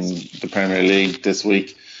in the Premier League this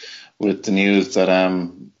week with the news that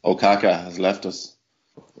Okaka has left us.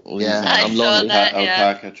 Yeah, I'm lonely.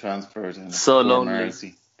 Okaka transferred. So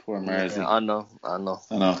lonely. Poor Marzi. Yeah, I know.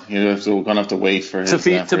 We're going to have to wait for his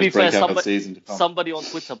breakout season to come. Somebody on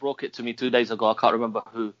Twitter broke it to me 2 days ago. I can't remember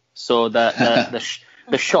who. So the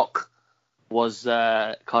shock was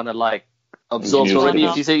kind of like absorbed already.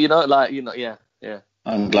 If you say, yeah.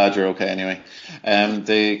 I'm glad you're okay anyway.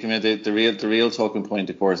 The real talking point,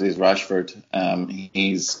 of course, is Rashford.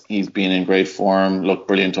 He's been in great form, looked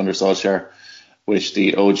brilliant under Solskjaer. Which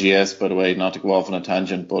the OGS, by the way, not to go off on a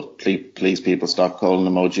tangent, but please people stop calling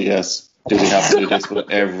them OGS. Do we have to do this with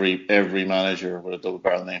every manager with a double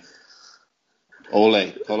barrel name?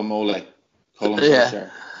 Ole, call him Ole. Call him Solskjaer.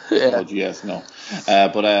 Yeah. OGS, no.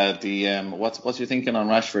 What's your thinking on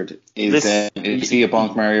Rashford? Is he a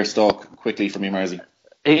bonk, marry or stalk? Quickly for me, Marzi.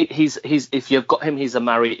 He's if you've got him, he's a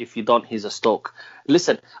marry. If you don't, he's a stalk.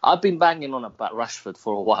 Listen, I've been banging on about Rashford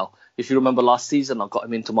for a while. If you remember last season, I got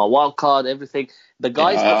him into my wild card, everything. The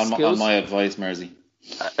guy's got skills. On my advice, Marzi.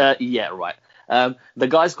 Yeah, right. The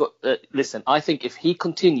guy's got. Listen, I think if he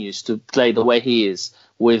continues to play the way he is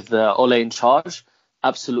with Ole in charge,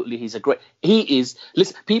 absolutely, he's a great. He is.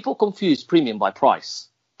 Listen, people confuse premium by price.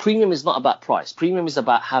 Premium is not about price. Premium is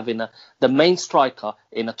about having the main striker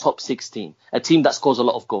in a top 6 team, a team that scores a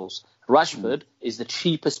lot of goals. Rashford is the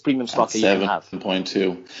cheapest premium striker you can have.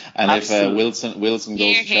 7.2. And absolutely. If Wilson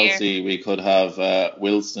goes to Chelsea, we could have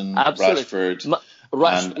Wilson, absolutely.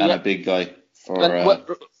 Rashford, and a big guy.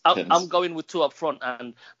 I'm going with 2 up front,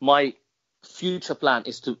 and my future plan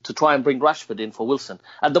is to try and bring Rashford in for Wilson.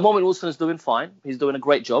 At the moment, Wilson is doing fine. He's doing a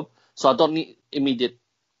great job, so I don't need immediate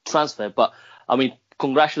transfer. But, I mean,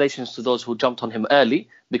 congratulations to those who jumped on him early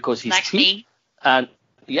because he's cheap. Me. And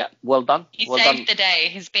yeah, well done. He saved the day.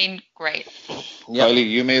 He's been great. Yeah. Kylie,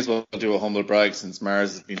 you may as well do a humble brag since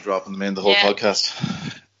Mars has been dropping them in the whole podcast.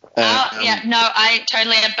 I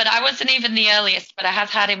totally am. But I wasn't even the earliest, but I have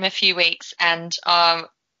had him a few weeks. And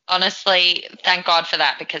honestly, thank God for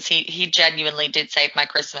that, because he genuinely did save my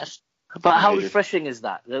Christmas. But how refreshing is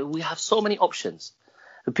that? We have so many options.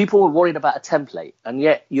 People were worried about a template, and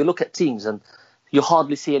yet you look at teams and you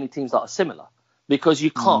hardly see any teams that are similar because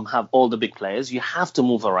you can't have all the big players. You have to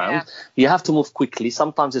move around. Yeah. You have to move quickly.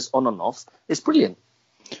 Sometimes it's on and off. It's brilliant.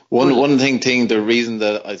 One thing, the reason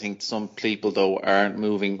that I think some people though aren't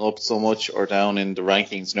moving up so much or down in the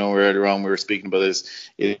rankings, earlier on we were speaking about this,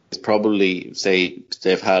 is probably say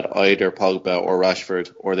they've had either Pogba or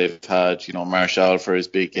Rashford, or they've had Martial for his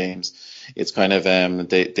big games. It's kind of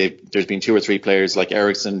there's been 2 or 3 players like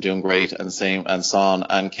Eriksen doing great and Son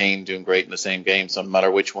and Kane doing great in the same game. So no matter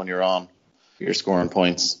which one you're on, you're scoring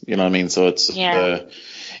points. You know what I mean? So it's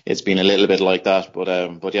been a little bit like that, but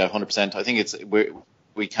yeah, 100%. I think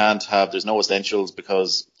we can't have, there's no essentials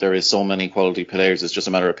because there is so many quality players. It's just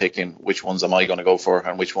a matter of picking which ones am I going to go for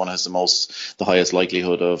and which one has the highest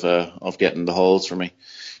likelihood of getting the hauls for me.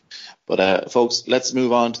 But folks, let's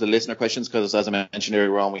move on to the listener questions because, as I mentioned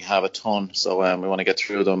earlier on, we have a ton, so we want to get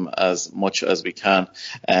through them as much as we can.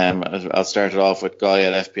 I'll start it off with Guy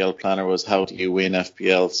at FPL Planner was, how do you win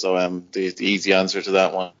FPL? So the easy answer to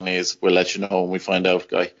that one is we'll let you know when we find out,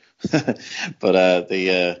 Guy. But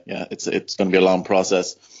it's going to be a long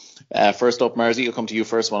process. First up, Marzi, I'll come to you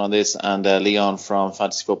first one on this. And Leon from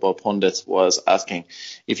Fantasy Football Pundits was asking,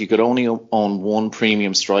 if you could only own one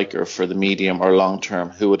premium striker for the medium or long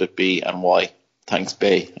term, who would it be and why? Thanks,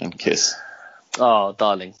 Bay, and kiss. Oh,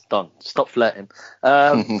 darling, done. Stop flirting.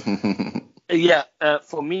 For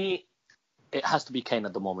me, it has to be Kane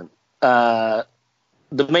at the moment. The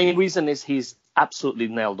main reason is he's absolutely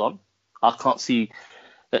nailed on. I can't see...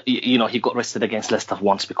 he got rested against Leicester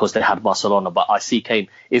once because they had Barcelona, but I see Kane,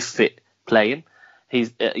 if fit, playing.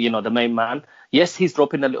 He's, the main man. Yes, he's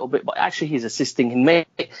dropping a little bit, but actually he's assisting.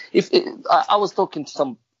 I was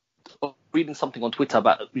reading something on Twitter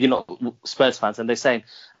about, Spurs fans, and they're saying,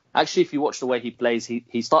 actually, if you watch the way he plays,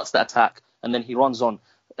 he starts the attack and then he runs on.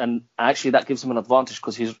 And actually that gives him an advantage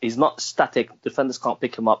because he's not static. Defenders can't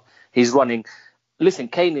pick him up. He's running. Listen,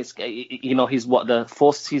 Kane is, he's the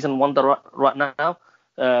 4th season wonder right now.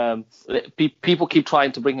 People keep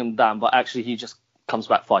trying to bring him down, but actually he just comes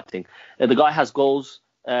back fighting. The guy has goals.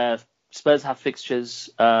 Spurs have fixtures.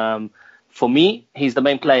 For me, he's the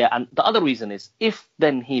main player. And the other reason is if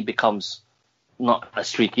then he becomes not as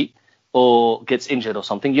streaky or gets injured or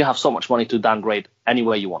something, you have so much money to downgrade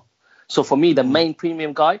anywhere you want. So for me, the main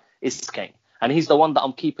premium guy is Kane. And he's the one that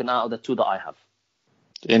I'm keeping out of the 2 that I have.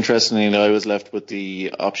 Interestingly, I was left with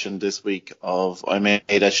the option this week of I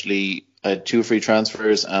had 2 free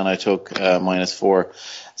transfers and I took -4.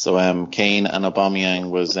 So Kane and Aubameyang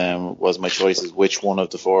was my choices, which one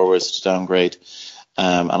of the forwards to downgrade.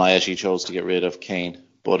 And I actually chose to get rid of Kane.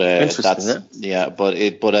 But it's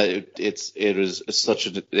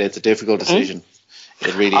a difficult decision.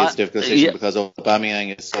 It really is a difficult decision because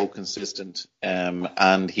Aubameyang is so consistent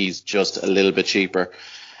and he's just a little bit cheaper.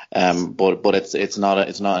 But it's not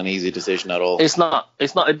an easy decision at all. It's not.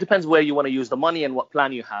 It depends where you want to use the money and what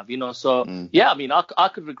plan you have, So I mean, I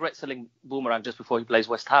could regret selling Boomerang just before he plays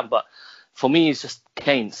West Ham, but for me, it's just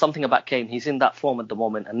Kane. Something about Kane. He's in that form at the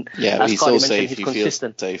moment, and as he's Cardi so mentioned, safe. he's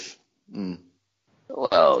consistent. Safe.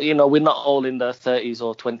 Well, we're not all in the 30s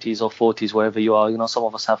or 20s or 40s, wherever you are. Some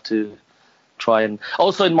of us have to try and.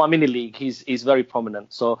 Also, in my mini league, he's very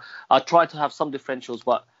prominent. So I try to have some differentials,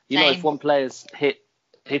 but if one player's hit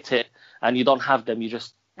it and you don't have them, you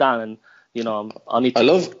just down and I need to. I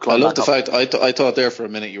love the fact I thought there for a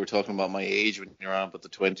minute you were talking about my age when you're on, but the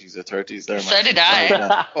 20s or 30s there. So did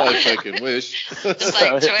I. I fucking wish. It's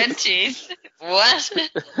like 20s. What?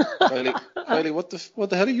 Kylie, what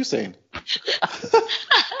the hell are you saying?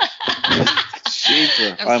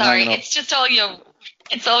 I'm sorry. It's just all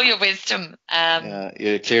your wisdom.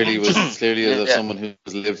 Clearly is someone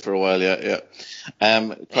who's lived for a while.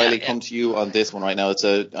 Kylie, come to you on this one right now.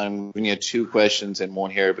 I'm giving you 2 questions in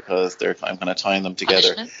one here because I'm kind of tying them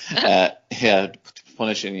together.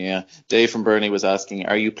 Punishing you. Yeah. Dave from Burnley was asking,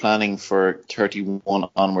 are you planning for 31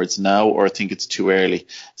 onwards now, or think it's too early?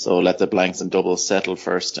 So let the blanks and doubles settle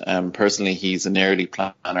first. Personally, he's an early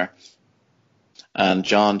planner. And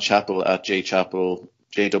John Chappell at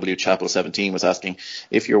JW Chapel 17 was asking,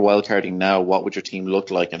 if you're wildcarding now, what would your team look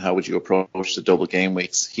like and how would you approach the double game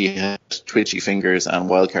weeks? He had twitchy fingers and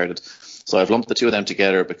wildcarded. So I've lumped the 2 of them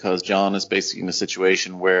together because John is basically in a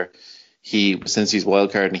situation where since he's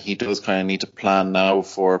wildcarding, he does kind of need to plan now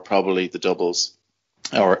for probably the doubles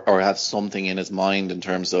or have something in his mind in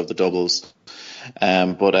terms of the doubles.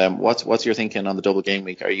 But what's your thinking on the double game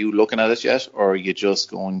week? Are you looking at it yet, or are you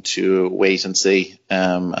just going to wait and see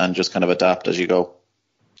and just kind of adapt as you go?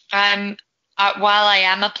 While I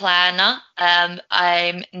am a planner,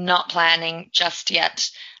 I'm not planning just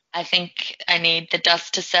yet. I think I need the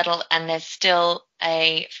dust to settle, and there's still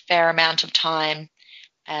a fair amount of time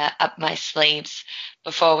up my sleeves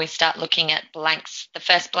before we start looking at blanks. The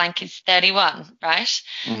first blank is 31, right?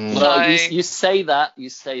 Well, you say that.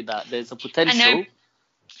 There's a potential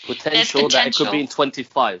that it could be in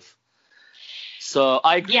 25. So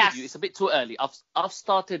I agree with you. It's a bit too early. I've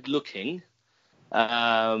started looking,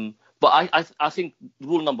 but I think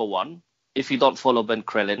rule number one: if you don't follow Ben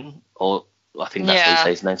Crellin, or I think that's what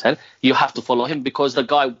he says, 9-10, you have to follow him because the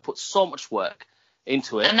guy puts so much work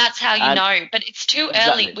into it. And that's how you know. But it's too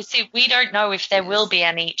early. We don't know if there will be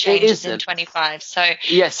any changes in 25. So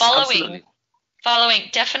following,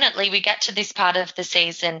 definitely we get to this part of the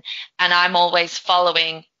season and I'm always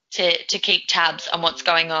following to keep tabs on what's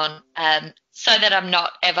going on so that I'm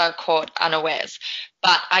not ever caught unawares.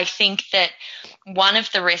 But I think that one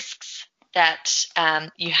of the risks that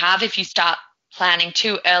you have if you start planning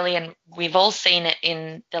too early, and we've all seen it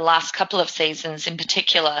in the last couple of seasons in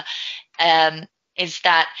particular, is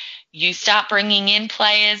that you start bringing in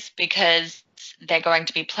players because they're going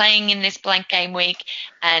to be playing in this blank game week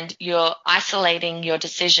and you're isolating your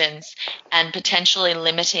decisions and potentially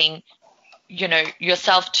limiting,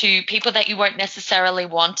 yourself to people that you won't necessarily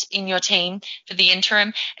want in your team for the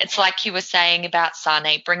interim. It's like you were saying about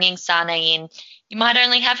Sane, bringing Sane in. You might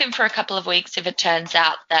only have him for a couple of weeks if it turns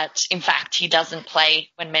out that, in fact, he doesn't play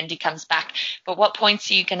when Mendy comes back. But what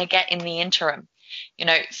points are you going to get in the interim?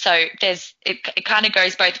 So it kind of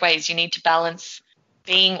goes both ways. You need to balance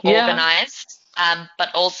being organised, but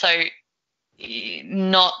also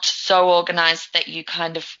not so organised that you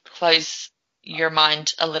kind of close your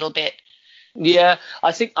mind a little bit. Yeah,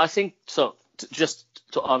 I think so. Just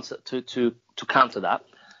to answer to counter that,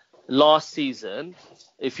 last season,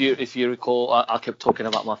 if you recall, I kept talking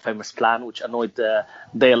about my famous plan, which annoyed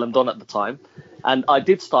Dale and Don at the time, and I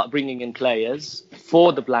did start bringing in players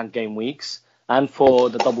for the blank game weeks and for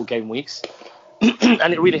the double game weeks,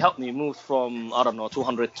 and it really helped me move from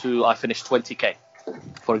 200 to I finished 20k,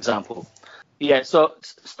 for example. Yeah, so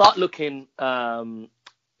start looking.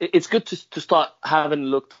 It's good to start having a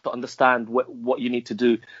look to understand what you need to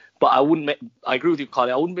do. But I agree with you,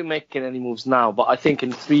 Carly. I wouldn't be making any moves now. But I think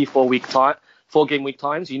in 4 game week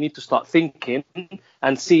times, you need to start thinking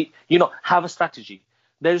and see, have a strategy.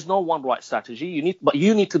 There's no one right strategy.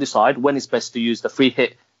 You need to decide when it's best to use the free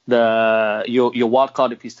hit, your wild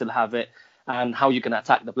card if you still have it, and how you're going to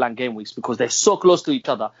attack the blank game weeks because they're so close to each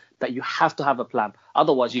other that you have to have a plan.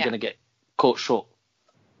 Otherwise, you're going to get caught short.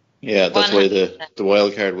 Yeah, that's why the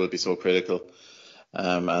wild card will be so critical,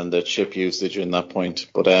 and the chip usage in that point.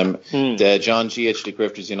 But the John GHD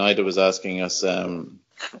Grifters United was asking us,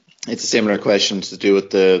 it's a similar question to do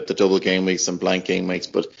with the double game weeks and blank game weeks,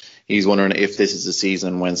 but he's wondering if this is a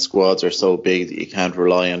season when squads are so big that you can't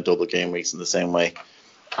rely on double game weeks in the same way.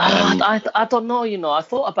 I don't know, I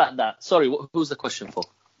thought about that. Sorry, who's the question for?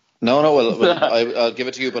 No, well I'll give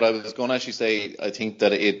it to you, but I was going to actually say I think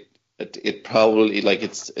that it probably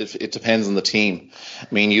it depends on the team. I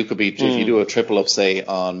mean, you could be if you do a triple up, say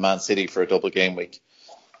on Man City for a double game week,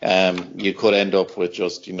 you could end up with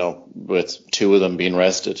just with 2 of them being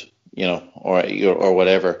rested, or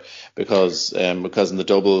whatever, because in the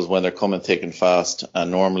doubles when they're coming thick and fast, and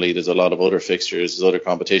normally there's a lot of other fixtures, there's other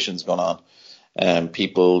competitions going on,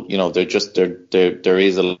 people there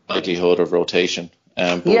is a likelihood of rotation.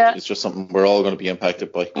 But it's just something we're all going to be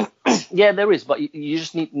impacted by. Yeah, there is, but you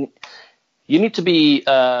just need to be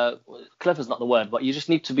clever is not the word, but you just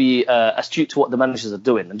need to be astute to what the managers are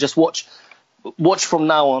doing and just watch from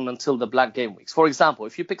now on until the blank game weeks. For example,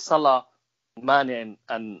 if you pick Salah, Mane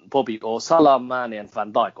and Bobby, or Salah, Mane and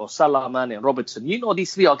Van Dijk, or Salah, Mane and Robertson,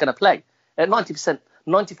 these 3 are going to play at 90%,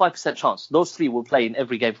 95% chance. Those 3 will play in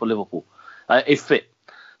every game for Liverpool if fit.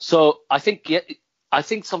 So I think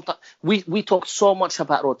sometimes we talk so much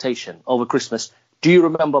about rotation over Christmas. Do you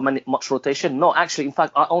remember much rotation? No, actually, in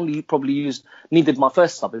fact, I only probably needed my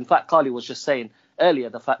first sub. In fact, Carly was just saying earlier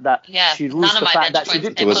the fact that she rules the fact that she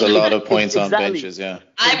did. There was a lot of points on benches, yeah.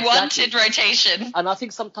 I wanted rotation. And I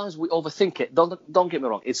think sometimes we overthink it. Don't get me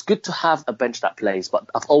wrong. It's good to have a bench that plays, but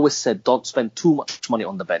I've always said don't spend too much money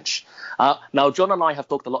on the bench. Now, John and I have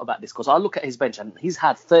talked a lot about this because I look at his bench and he's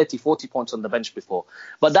had 30, 40 points on the bench before.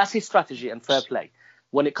 But that's his strategy and fair play.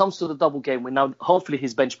 When it comes to the double game week, now hopefully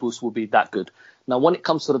his bench boost will be that good. Now, when it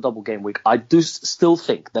comes to the double game week, I do still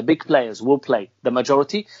think the big players will play the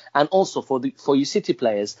majority. And also for you City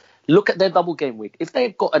players, look at their double game week. If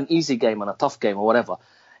they've got an easy game and a tough game or whatever,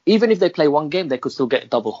 even if they play one game, they could still get a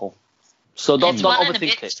double home. So don't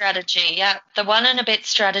overthink it. Strategy, yeah. The 1 and a bit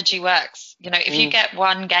strategy works. If you get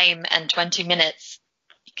one game and 20 minutes,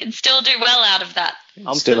 can still do well out of that.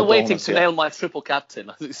 I'm Still still a waiting bonus, to yeah. nail my triple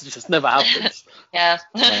captain. This just never happens. Yeah.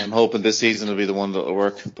 I'm hoping this season will be the one that will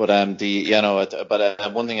work. But one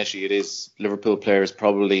thing actually, it is Liverpool players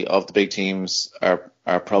probably of the big teams are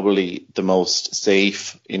probably the most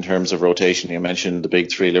safe in terms of rotation. You mentioned the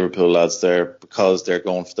big three Liverpool lads there, because they're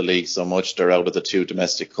going for the league so much. They're out of the two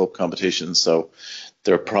domestic cup competitions, so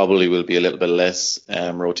there probably will be a little bit less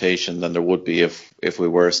rotation than there would be if we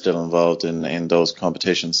were still involved in those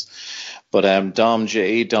competitions. But Dominic,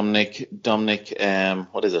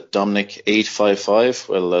 what is it? Dominic 855.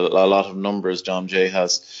 Well, a lot of numbers Dom J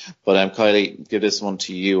has. But Kylie, give this one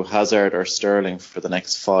to you. Hazard or Sterling for the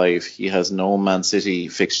next 5? He has no Man City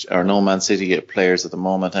players at the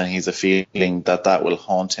moment, and he's a feeling that will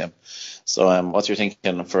haunt him. So, what's your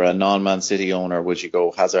thinking for a non-Man City owner? Would you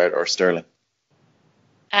go Hazard or Sterling?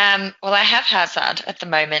 Well, I have Hazard at the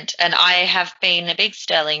moment, and I have been a big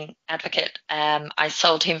Sterling advocate. I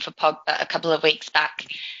sold him for Pogba a couple of weeks back,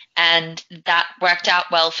 and that worked out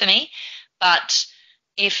well for me. But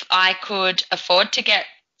if I could afford to get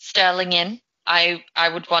Sterling in, I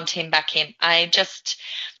would want him back in. I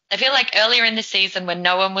feel like earlier in the season, when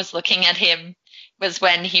no one was looking at him, was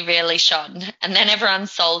when he really shone, and then everyone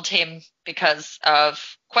sold him because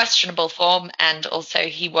of questionable form, and also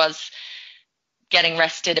he was getting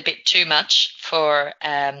rested a bit too much for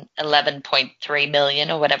 11.3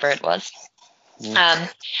 million or whatever it was.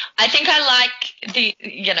 I think I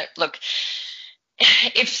like look,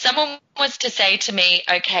 if someone was to say to me,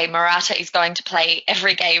 okay, Morata is going to play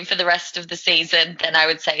every game for the rest of the season, then I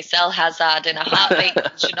would say sell Hazard in a heartbeat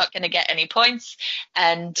because you're not going to get any points,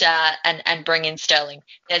 and bring in Sterling.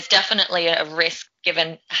 There's definitely a risk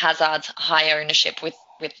given Hazard's high ownership with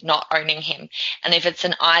not owning him. And if it's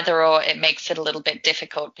an either or, it makes it a little bit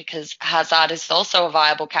difficult because Hazard is also a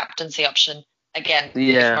viable captaincy option, again,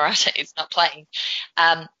 if Morata is not playing.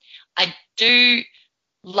 I do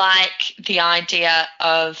like the idea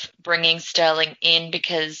of bringing Sterling in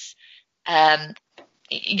because, and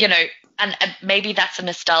maybe that's a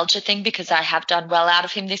nostalgia thing because I have done well out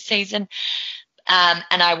of him this season.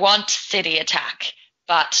 And I want City attack,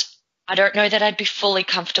 but I don't know that I'd be fully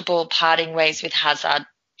comfortable parting ways with Hazard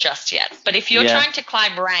just yet. But if you're trying to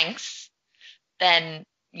climb ranks, then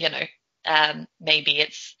maybe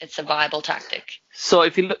it's a viable tactic. So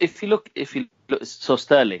if you look, so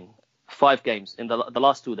Sterling, 5 games in the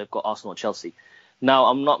last 2 they've got Arsenal and Chelsea. Now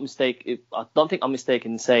I don't think I'm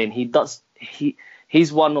mistaken in saying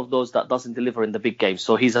he's one of those that doesn't deliver in the big games.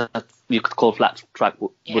 So he's you could call flat track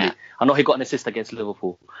bully. Yeah. I know he got an assist against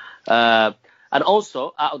Liverpool. And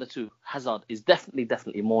also, out of the 2, Hazard is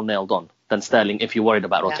definitely more nailed on than Sterling if you're worried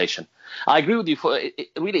about rotation. I agree with you.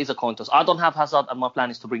 It really is a coin toss. I don't have Hazard, and my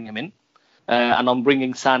plan is to bring him in. And I'm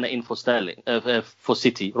bringing Sané in for Sterling, for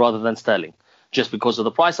City, rather than Sterling, just because of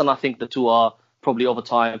the price. And I think the 2 are probably over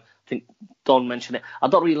time. I think Don mentioned it. I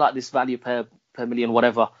don't really like this value per million,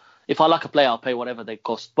 whatever. If I like a player, I'll pay whatever they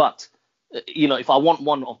cost. But, if I want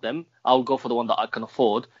one of them, I'll go for the one that I can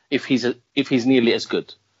afford if he's nearly as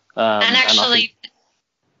good. And actually,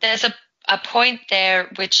 there's a point there,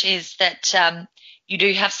 which is that you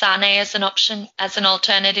do have Sané as an option, as an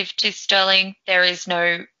alternative to Sterling. There is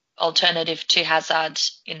no alternative to Hazard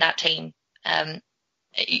in that team. Not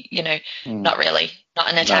really,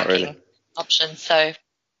 not an attacking option. So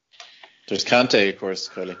there's Kante, of course,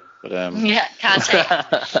 Kylie. But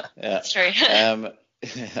Kante. That's true.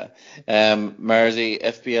 Marzi,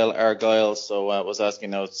 FPL Argyle, so was asking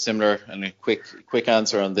now similar, and a quick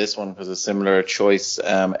answer on this one because a similar choice,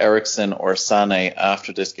 Eriksen or Sané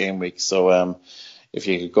after this game week. So if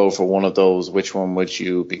you could go for one of those, which one would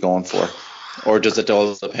you be going for? Or does it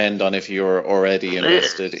all depend on if you're already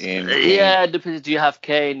invested in Kane? Yeah, it depends. Do you have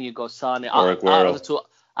Kane? You go Sané. Or Aguero?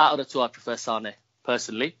 Out of the two, I prefer Sané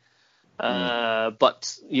personally.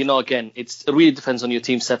 But again, it really depends on your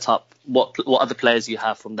team setup, what other players you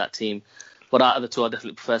have from that team. But out of the 2, I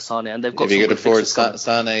definitely prefer Sané, and they've got. If you could afford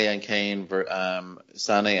Sané and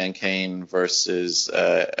Kane versus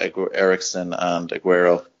Eriksen and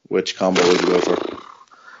Aguero, which combo would you go for?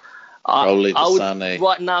 Probably Sané.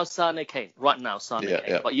 Right now, Sané Kane. Kane.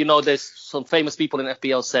 Yeah. But there's some famous people in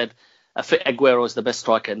FPL said Aguero is the best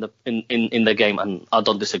striker in the game, and I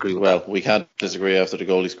don't disagree with that. Well, we can't disagree after the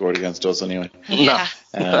goal he scored against us anyway. Yeah.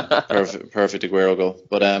 Perfect Aguero goal.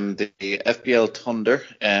 But the FPL Thunder,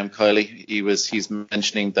 Kylie, he's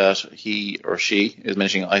mentioning that he or she is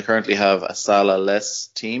mentioning, I currently have a Salah-less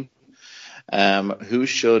team. Who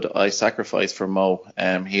should I sacrifice for Mo?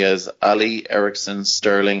 He has Ali, Eriksen,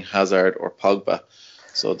 Sterling, Hazard, or Pogba.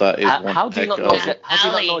 So that is How do you not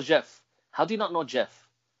know Jeff? How do you not know Jeff?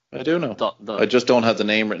 I do know. The- I just don't have the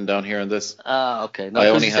name written down here in this. Okay. No, I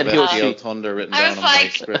 'cause only you have said he or FPL she. Thunder written I down was on my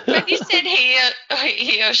like, script. when you said he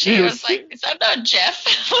or she, I was like, is that not Jeff?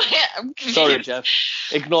 I'm confused. Sorry, Jeff.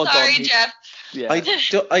 Ignore Sorry, Don. Jeff. Yeah.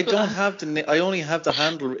 I don't have I only have the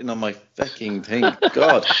handle written on my fucking thing.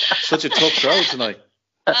 God, such a tough crowd tonight.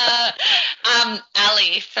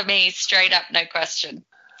 Ali, for me, straight up, no question.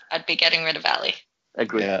 I'd be getting rid of Ali.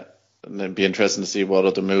 Agree. Yeah, and it'd be interesting to see what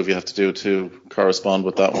other move you have to do to correspond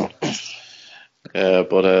with that one.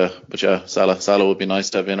 But yeah, Salah would be nice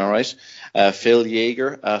to have in. All right. Phil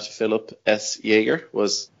Yeager at Philip S. Yeager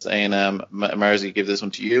was saying, Marzi, give this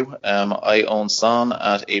one to you. I own Son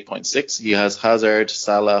at 8.6. He has Hazard,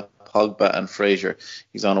 Salah, Pogba, and Fraser.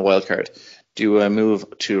 He's on a wild card. Do I move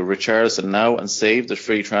to Richarlison now and save the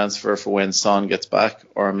free transfer for when Son gets back,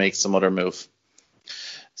 or make some other move?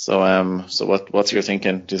 So what's your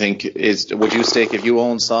thinking? Do you think would you stick if you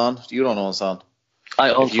own Son? You don't own Son. I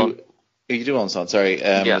own Son. You do own Son, sorry.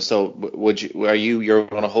 Yeah. So you're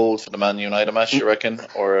going to hold for the Man United match, you reckon?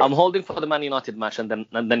 Or I'm holding for the Man United match, and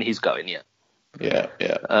then he's going. Yeah. Yeah.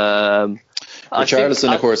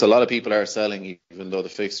 Richarlison, of course, a lot of people are selling, even though the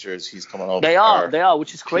fixtures he's coming up. They are,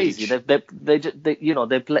 which is crazy. huge.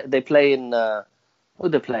 They play in. Who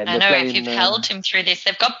they playing? I know, if you've held him through this,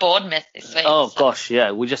 they've got Bournemouth this week. Oh so. gosh,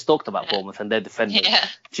 yeah, we just talked about Bournemouth and their defenders. Yeah.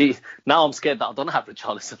 Gee, now I'm scared that I don't have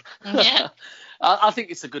Richarlison. Yeah. I think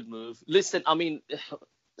it's a good move. Listen, I mean,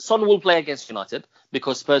 Son will play against United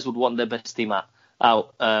because Spurs would want their best team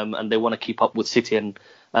out, and they want to keep up with City and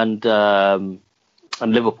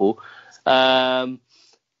Liverpool. I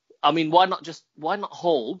mean, why not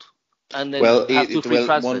hold and then have 2-3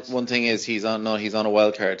 transfers? One thing is he's on a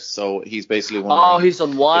wild card, so he's basically wondering. Oh, he's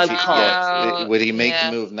on wild card. Yeah, would he make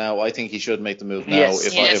the move now? I think he should make the move now. Yes.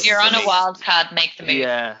 If you're on a wild card, make the move.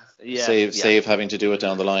 Yeah. Save having to do it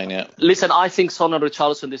down the line. Yeah. Listen, I think Son and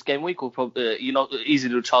Richarlison this game week will probably,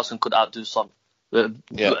 easily Richarlison could outdo Son.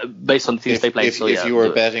 Based on the teams they play. If you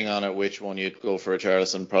were betting on it, which one you'd go for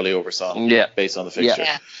Richarlison, probably over Son. Yeah. Based on the fixture.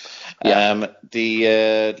 Yeah.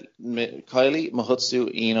 Kylie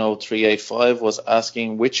Mahutsu Eno 385 was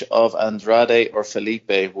asking which of Andrade or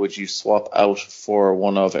Felipe would you swap out for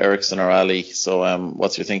one of Eriksen or Ali? So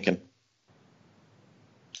what's your thinking?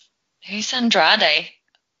 Who's Andrade?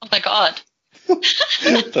 Oh my God.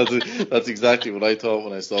 That's exactly what I thought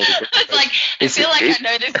when I saw the I feel like I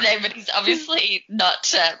know this name, but he's obviously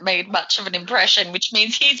not made much of an impression, which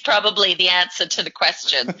means he's probably the answer to the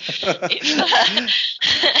question.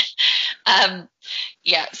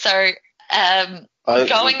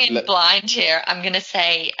 Going in blind here, I'm going to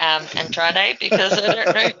say Andrade because I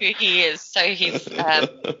don't know who he is. So he's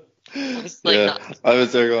obviously not. I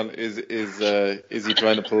was there going, is he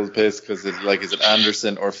trying to pull the piss because is it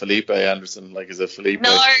Anderson or Felipe Anderson? Like, is it Felipe?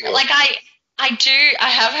 No, I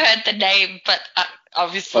have heard the name, but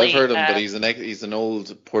obviously I've heard him, but he's an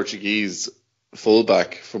old Portuguese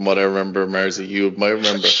fullback from what I remember. Marzi, you might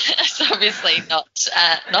remember. It's obviously not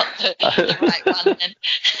the right one.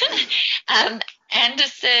 Then.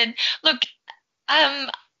 Anderson, look,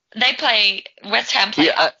 they play West Ham play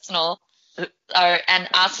Arsenal. And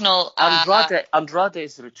Arsenal. Andrade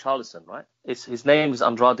is Richarlison, right? His name is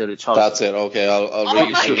Andrade Richarlison. That's it. Okay, I'll read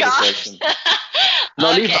you the section.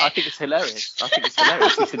 No, leave it. I think it's hilarious.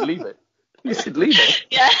 You should leave it.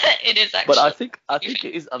 Yeah, it is actually. But I think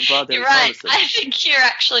it is Andrade Richarlison. You're right. I think you're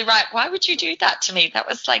actually right. Why would you do that to me? That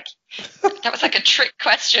was like a trick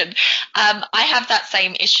question. I have that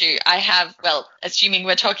same issue. Assuming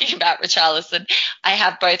we're talking about Richarlison, I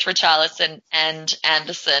have both Richarlison and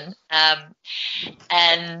Anderson.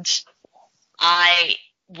 And I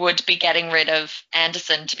would be getting rid of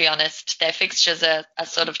Anderson, to be honest. Their fixtures are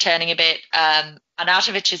sort of turning a bit.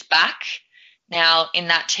 Arnautovic is back now in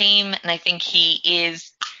that team, and I think he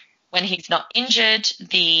is, when he's not injured,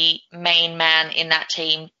 the main man in that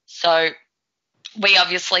team. So we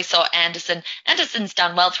obviously saw Anderson. Anderson's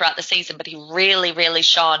done well throughout the season, but he really, really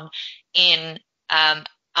shone in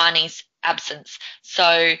Arnie's absence.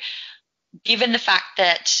 So given the fact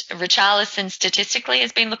that Richarlison statistically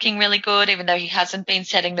has been looking really good, even though he hasn't been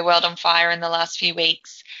setting the world on fire in the last few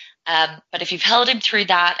weeks, but if you've held him through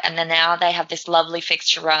that and then now they have this lovely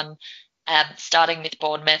fixture run, starting with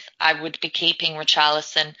Bournemouth, I would be keeping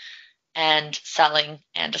Richarlison and selling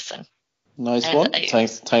Anderson. Nice one.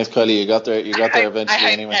 Thanks, Kylie. You got there eventually. I hope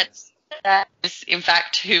anyway. that is in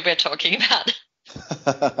fact who we're talking about.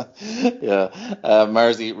 Yeah.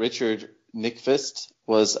 Marzi, Richard Nickfist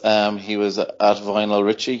was he was at Vinyl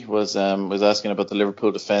Richie was asking about the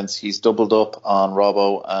Liverpool defence. He's doubled up on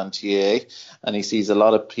Robbo and TAA, and he sees a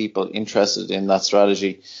lot of people interested in that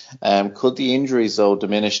strategy. Could the injuries though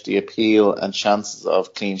diminish the appeal and chances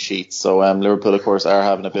of clean sheets? So Liverpool, of course, are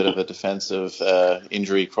having a bit of a defensive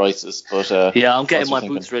injury crisis. But I'm getting my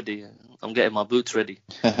boots ready.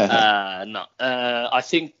 I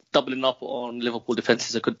think doubling up on Liverpool defence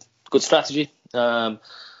is a good strategy. I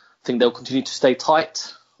think they'll continue to stay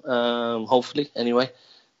tight, hopefully, anyway.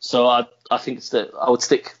 So I think I would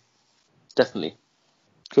stick, definitely.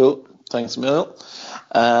 Cool. Thanks, Emil.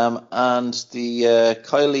 And the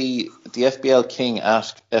Kylie, the FBL King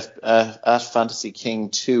at Fantasy King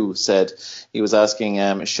 2 said, he was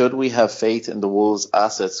asking, should we have faith in the Wolves'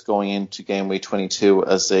 assets going into game week 22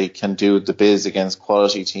 as they can do the biz against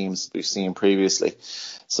quality teams we've seen previously?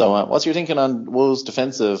 So what's your thinking on Wolves'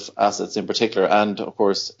 defensive assets in particular, and of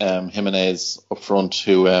course Jimenez up front,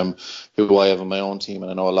 who I have on my own team, and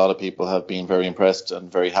I know a lot of people have been very impressed and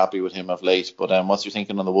very happy with him of late. But what's your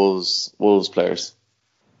thinking on the Wolves players?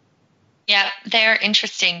 Yeah, they're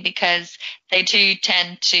interesting because they do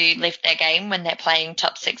tend to lift their game when they're playing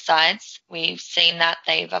top six sides. We've seen that.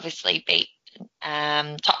 They've obviously beat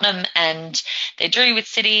Tottenham, and they drew with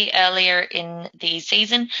City earlier in the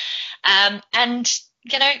season. And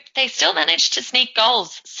they still managed to sneak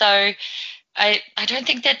goals. So I don't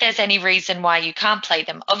think that there's any reason why you can't play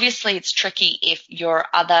them. Obviously, it's tricky if your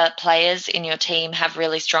other players in your team have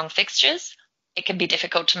really strong fixtures. It can be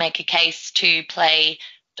difficult to make a case to play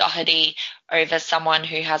Doherty over someone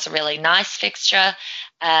who has a really nice fixture.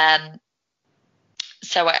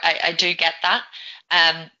 So I do get that.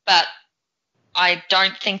 But I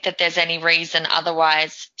don't think that there's any reason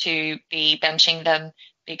otherwise to be benching them,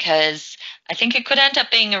 because I think it could end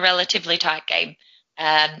up being a relatively tight game.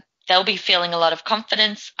 They'll be feeling a lot of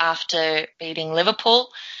confidence after beating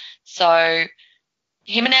Liverpool. So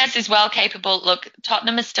Jimenez is well capable. Look,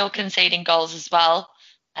 Tottenham is still conceding goals as well.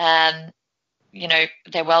 They're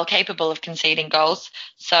well capable of conceding goals.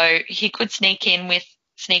 So he could sneak in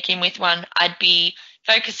with one. I'd be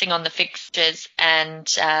focusing on the fixtures, and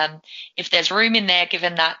if there's room in there,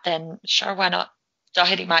 given that, then sure, why not?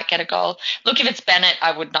 Doherty might get a goal. Look, if it's Bennett,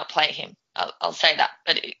 I would not play him. I'll say that.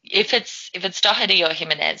 But if it's Doherty or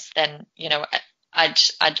Jimenez, then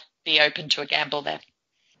I'd be open to a gamble there.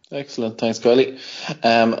 Excellent, thanks, Kylie.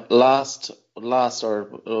 Last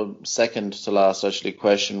or second to last actually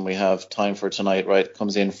question we have time for tonight, right,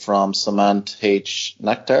 comes in from Samant H.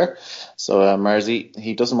 Nakhtar. So Marzi,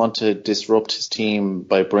 he doesn't want to disrupt his team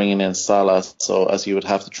by bringing in Salah, so as he would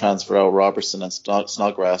have to transfer out Robertson and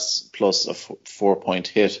Snodgrass plus a 4-point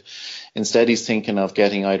hit. Instead, he's thinking of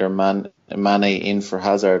getting either Mane in for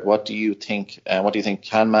Hazard. What do you think?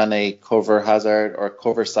 Can Mane cover Hazard or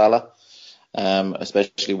cover Salah?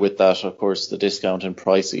 Especially with that, of course, the discount in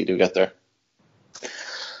price that you do get there.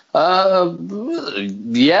 I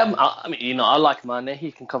like Mane.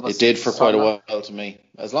 He can cover. It did for quite a while to me.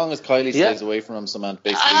 As long as Kylie stays away from him, Samantha.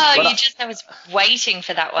 Basically. I was waiting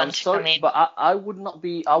for that one to come in. But I would not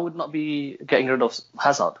be getting rid of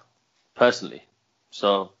Hazard personally.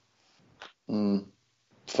 So.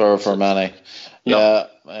 For Mane. Yeah,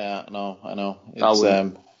 no, I know. It's,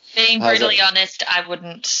 being brutally honest, I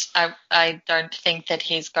wouldn't. I don't think that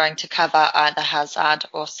he's going to cover either Hazard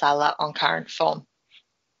or Salah on current form.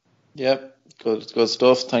 Yep, good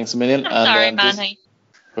stuff. Thanks a million. Sorry, Mane.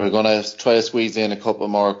 We're going to try to squeeze in a couple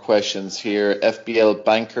more questions here. FBL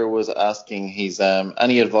Banker was asking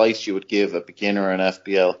any advice you would give a beginner in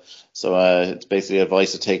FBL. So it's basically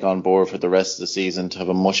advice to take on board for the rest of the season to have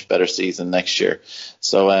a much better season next year.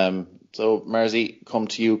 So Marzi, come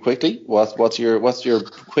to you quickly. What's your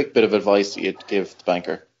quick bit of advice that you'd give the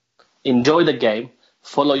banker? Enjoy the game.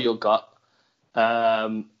 Follow your gut.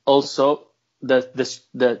 Also,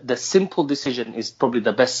 the simple decision is probably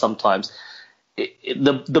the best sometimes.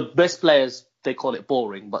 The best players, they call it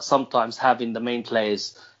boring, but sometimes having the main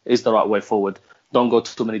players is the right way forward. Don't go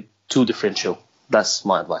too differential. That's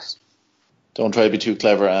my advice. Don't try to be too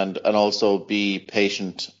clever, and also be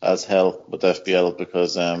patient as hell with FBL,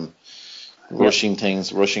 because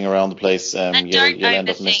rushing around the place, you'll end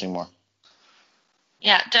up missing more.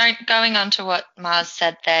 Yeah, going on to what Mars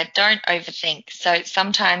said there, don't overthink. So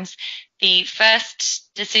sometimes the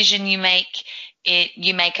first decision you make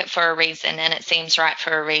it for a reason, and it seems right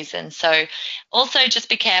for a reason. So also just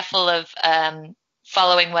be careful of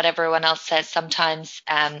following what everyone else says. Sometimes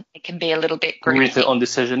it can be a little bit greedy. On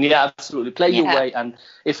decision. Yeah, absolutely. Play your way, and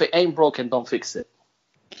if it ain't broken, don't fix it.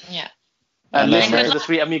 Yeah. And listen to the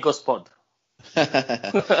Three Amigos pod.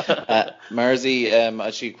 Marzi,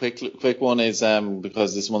 actually, quick one is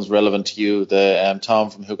because this one's relevant to you. The Tom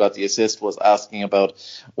from Who Got the Assist was asking about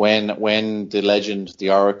when the legend,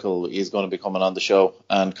 the Oracle, is going to be coming on the show.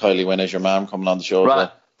 And Kylie, when is your mum coming on the show? Right,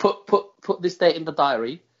 put this date in the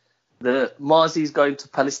diary. The Marzi is going to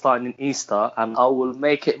Palestine in Easter, and I will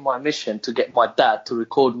make it my mission to get my dad to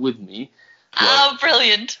record with me. Oh,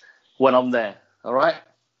 brilliant! When I'm there, all right.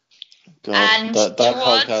 God, And that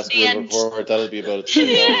podcast will record. That'll be about a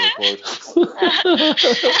 3-hour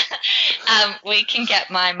record. We can get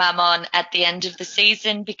my mum on at the end of the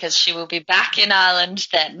season because she will be back in Ireland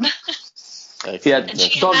then. Yeah, And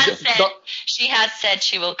she has said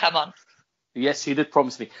she will come on. Yes, she did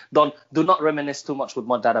promise me. Don, do not reminisce too much with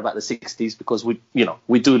my dad about the 60s because we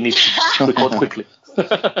do need to record quickly.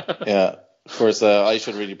 Yeah. Of course, I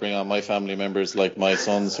should really bring on my family members, like my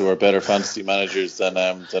sons, who are better fantasy managers than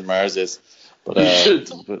Mars is. But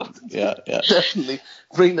yeah, definitely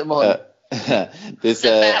bring them on.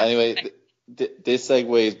 Anyway, this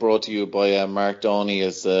segue is brought to you by Mark Downey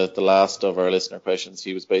as the last of our listener questions.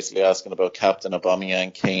 He was basically asking about Captain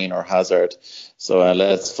Aubameyang, Kane, or Hazard. So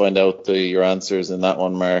let's find out your answers in that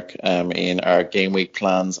one, Mark, in our game week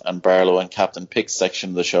plans and Barlow and captain picks section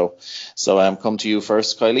of the show. So come to you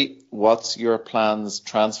first, Kylie. What's your plans,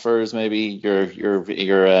 transfers, maybe your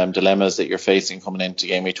dilemmas that you're facing coming into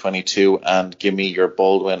game week 22, and give me your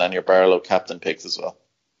Baldwin and your Barlow captain picks as well.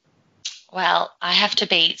 Well, I have to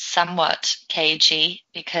be somewhat cagey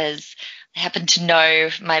because I happen to know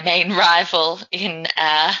my main rival in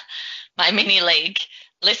my mini league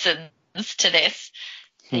listens to this,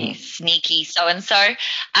 the sneaky so-and-so.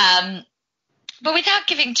 But without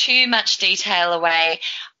giving too much detail away,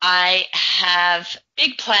 I have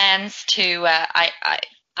big plans to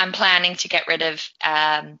I'm planning to get rid of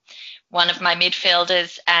one of my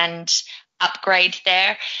midfielders and upgrade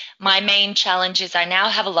there. My main challenge is I now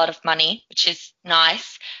have a lot of money, which is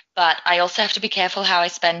nice, but I also have to be careful how I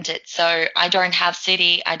spend it. So I don't have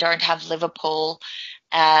City, I don't have Liverpool,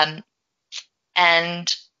 and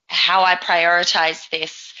how I prioritize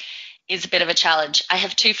this is a bit of a challenge. I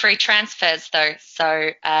have 2 free transfers though, so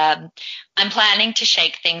I'm planning to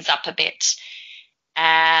shake things up a bit.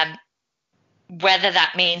 Whether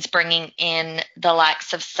that means bringing in the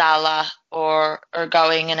likes of Salah or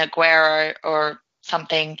going in Aguero or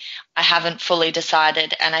something, I haven't fully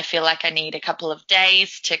decided, and I feel like I need a couple of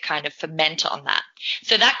days to kind of ferment on that.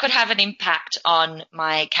 So that could have an impact on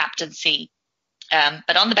my captaincy,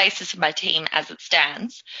 but on the basis of my team as it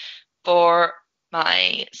stands, for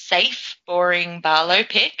my safe, boring Barlow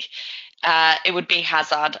pick, it would be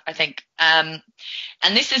Hazard, I think. And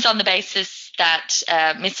this is on the basis that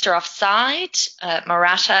Mr. Offside,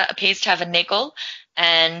 Morata, appears to have a niggle,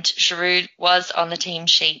 and Giroud was on the team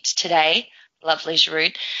sheet today. Lovely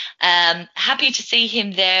Giroud. Happy to see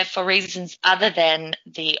him there for reasons other than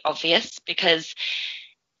the obvious, because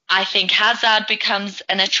I think Hazard becomes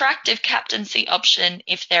an attractive captaincy option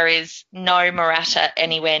if there is no Morata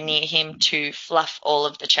anywhere near him to fluff all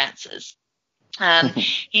of the chances.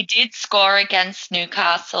 He did score against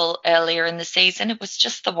Newcastle earlier in the season. It was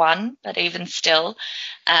just the one, but even still,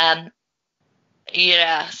 so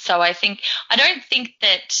I don't think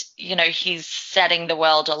that, he's setting the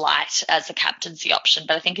world alight as a captaincy option,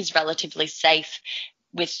 but I think he's relatively safe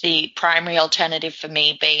with the primary alternative for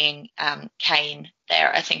me being Kane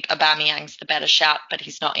there. I think Aubameyang's the better shout, but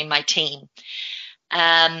he's not in my team.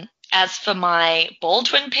 As for my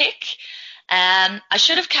Baldwin pick, I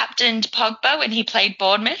should have captained Pogba when he played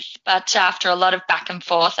Bournemouth, but after a lot of back and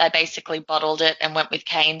forth, I basically bottled it and went with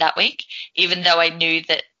Kane that week, even though I knew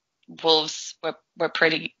that Wolves were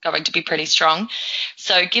going to be pretty strong.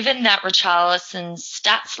 So given that Richarlison's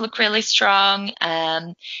stats look really strong,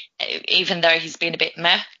 even though he's been a bit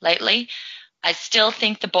meh lately, I still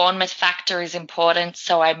think the Bournemouth factor is important.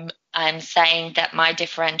 So I'm saying that my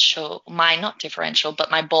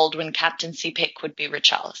Baldwin captaincy pick would be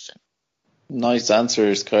Richarlison. Nice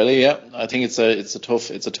answers, Kylie. Yeah, I think it's a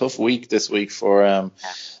tough week this week for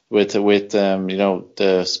with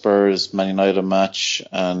the Spurs Man United match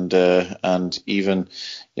and even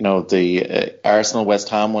the Arsenal West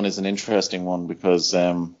Ham one is an interesting one because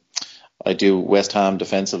West Ham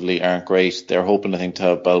defensively aren't great. They're hoping, I think, to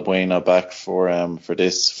have Balbuena back for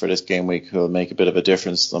this game week, who will make a bit of a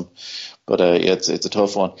difference to them. But it's a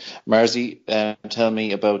tough one. Marzi, tell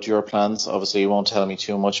me about your plans. Obviously, you won't tell me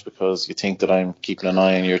too much because you think that I'm keeping an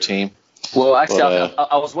eye on your team. Well, actually,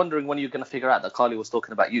 I was wondering when you were going to figure out that Carly was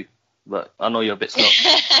talking about you, but I know you're a bit slow.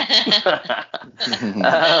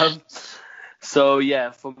 So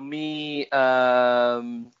yeah, for me,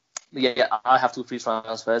 Yeah, I have 2 free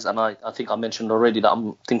transfers, and I think I mentioned already that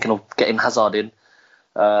I'm thinking of getting Hazard in.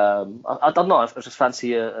 I don't know. I just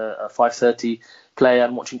fancy a 5:30 player,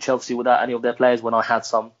 and watching Chelsea without any of their players when I had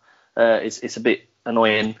some. It's a bit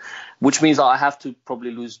annoying, which means that I have to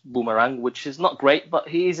probably lose Boomerang, which is not great, but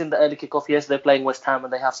he is in the early kickoff. Yes, they're playing West Ham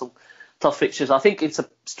and they have some tough fixtures. I think it's a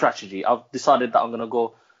strategy. I've decided that I'm going to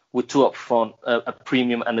go with 2 up front, a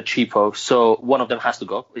premium and a cheapo. So one of them has to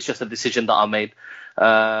go. It's just a decision that I made.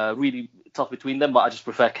 Really tough between them, but I just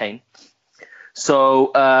prefer Kane.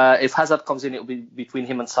 So if Hazard comes in, it'll be between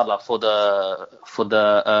him and Salah for the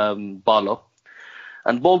Barlow.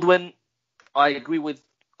 And Baldwin, I agree with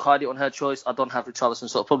Kylie on her choice. I don't have Richarlison,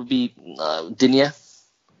 so it'll probably be Digne,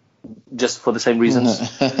 just for the same reasons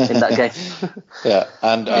in that game. Yeah,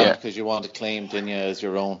 and because you want to claim Digne as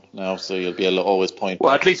your own now, so you'll be able to always point.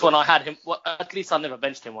 Well, at least when I had him, at least I never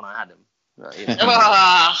benched him when I had him.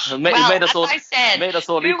 Made us all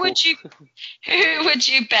equal. Who would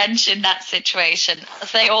you bench in that situation?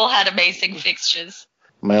 They all had amazing fixtures.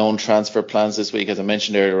 My own transfer plans this week, as I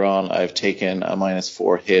mentioned earlier on, I've taken a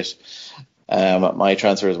 -4 hit. My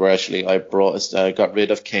transfers were actually got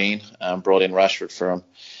rid of Kane and brought in Rashford for him,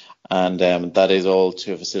 and that is all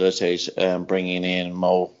to facilitate bringing in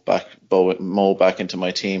Mo back into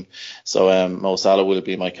my team. So Mo Salah will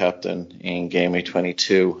be my captain in game week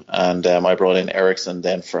 22, and I brought in Eriksen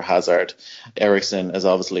then for Hazard. Eriksen is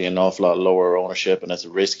obviously an awful lot lower ownership, and it's a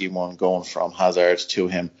risky one going from Hazard to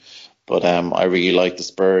him. But I really like the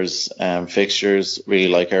Spurs fixtures, really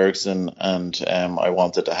like Eriksen, and I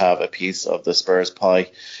wanted to have a piece of the Spurs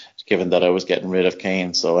pie, given that I was getting rid of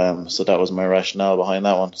Kane. So that was my rationale behind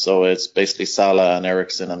that one. So it's basically Salah and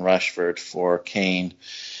Eriksen and Rashford for Kane,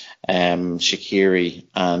 Shaqiri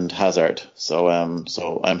and Hazard. So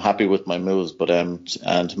I'm happy with my moves, but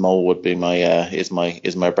and Mo would be my is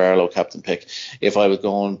my Barlow captain pick. If I was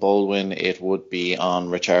going Baldwin, it would be on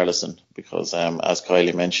Richarlison, because as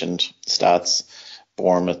Kylie mentioned, stats,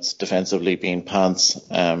 Bournemouth defensively being pants,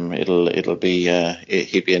 it'll be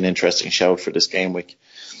he'd be an interesting shout for this game week.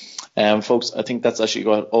 Folks, I think that's actually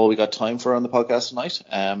all we got time for on the podcast tonight.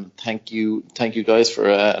 Thank you guys for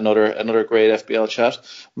another great FBL chat.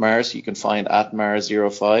 Mars, you can find at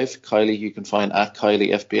Mars05. Kylie, you can find at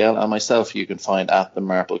Kylie FBL, and myself, you can find at the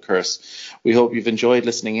Marple Curse. We hope you've enjoyed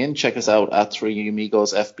listening in. Check us out at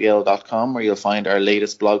 3amigosfbl.com, where you'll find our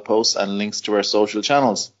latest blog posts and links to our social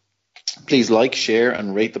channels. Please like, share,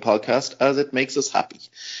 and rate the podcast, as it makes us happy.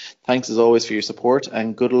 Thanks as always for your support,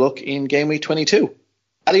 and good luck in game week 22.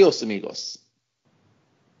 Adios, amigos.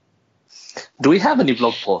 Do we have any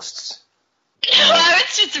blog posts? I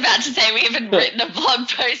was just about to say we haven't written a blog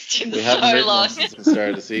post in so long. We haven't written one since the start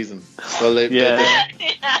of the season. Well, you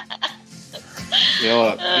know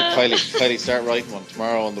what? Kylie, start writing one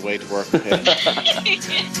tomorrow on the way to work. Okay?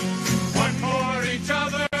 One for each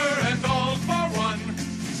other and all for one.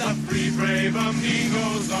 The three brave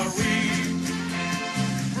amigos are we.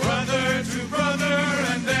 Brother to brother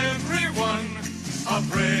and everyone. A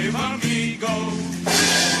brave amigo.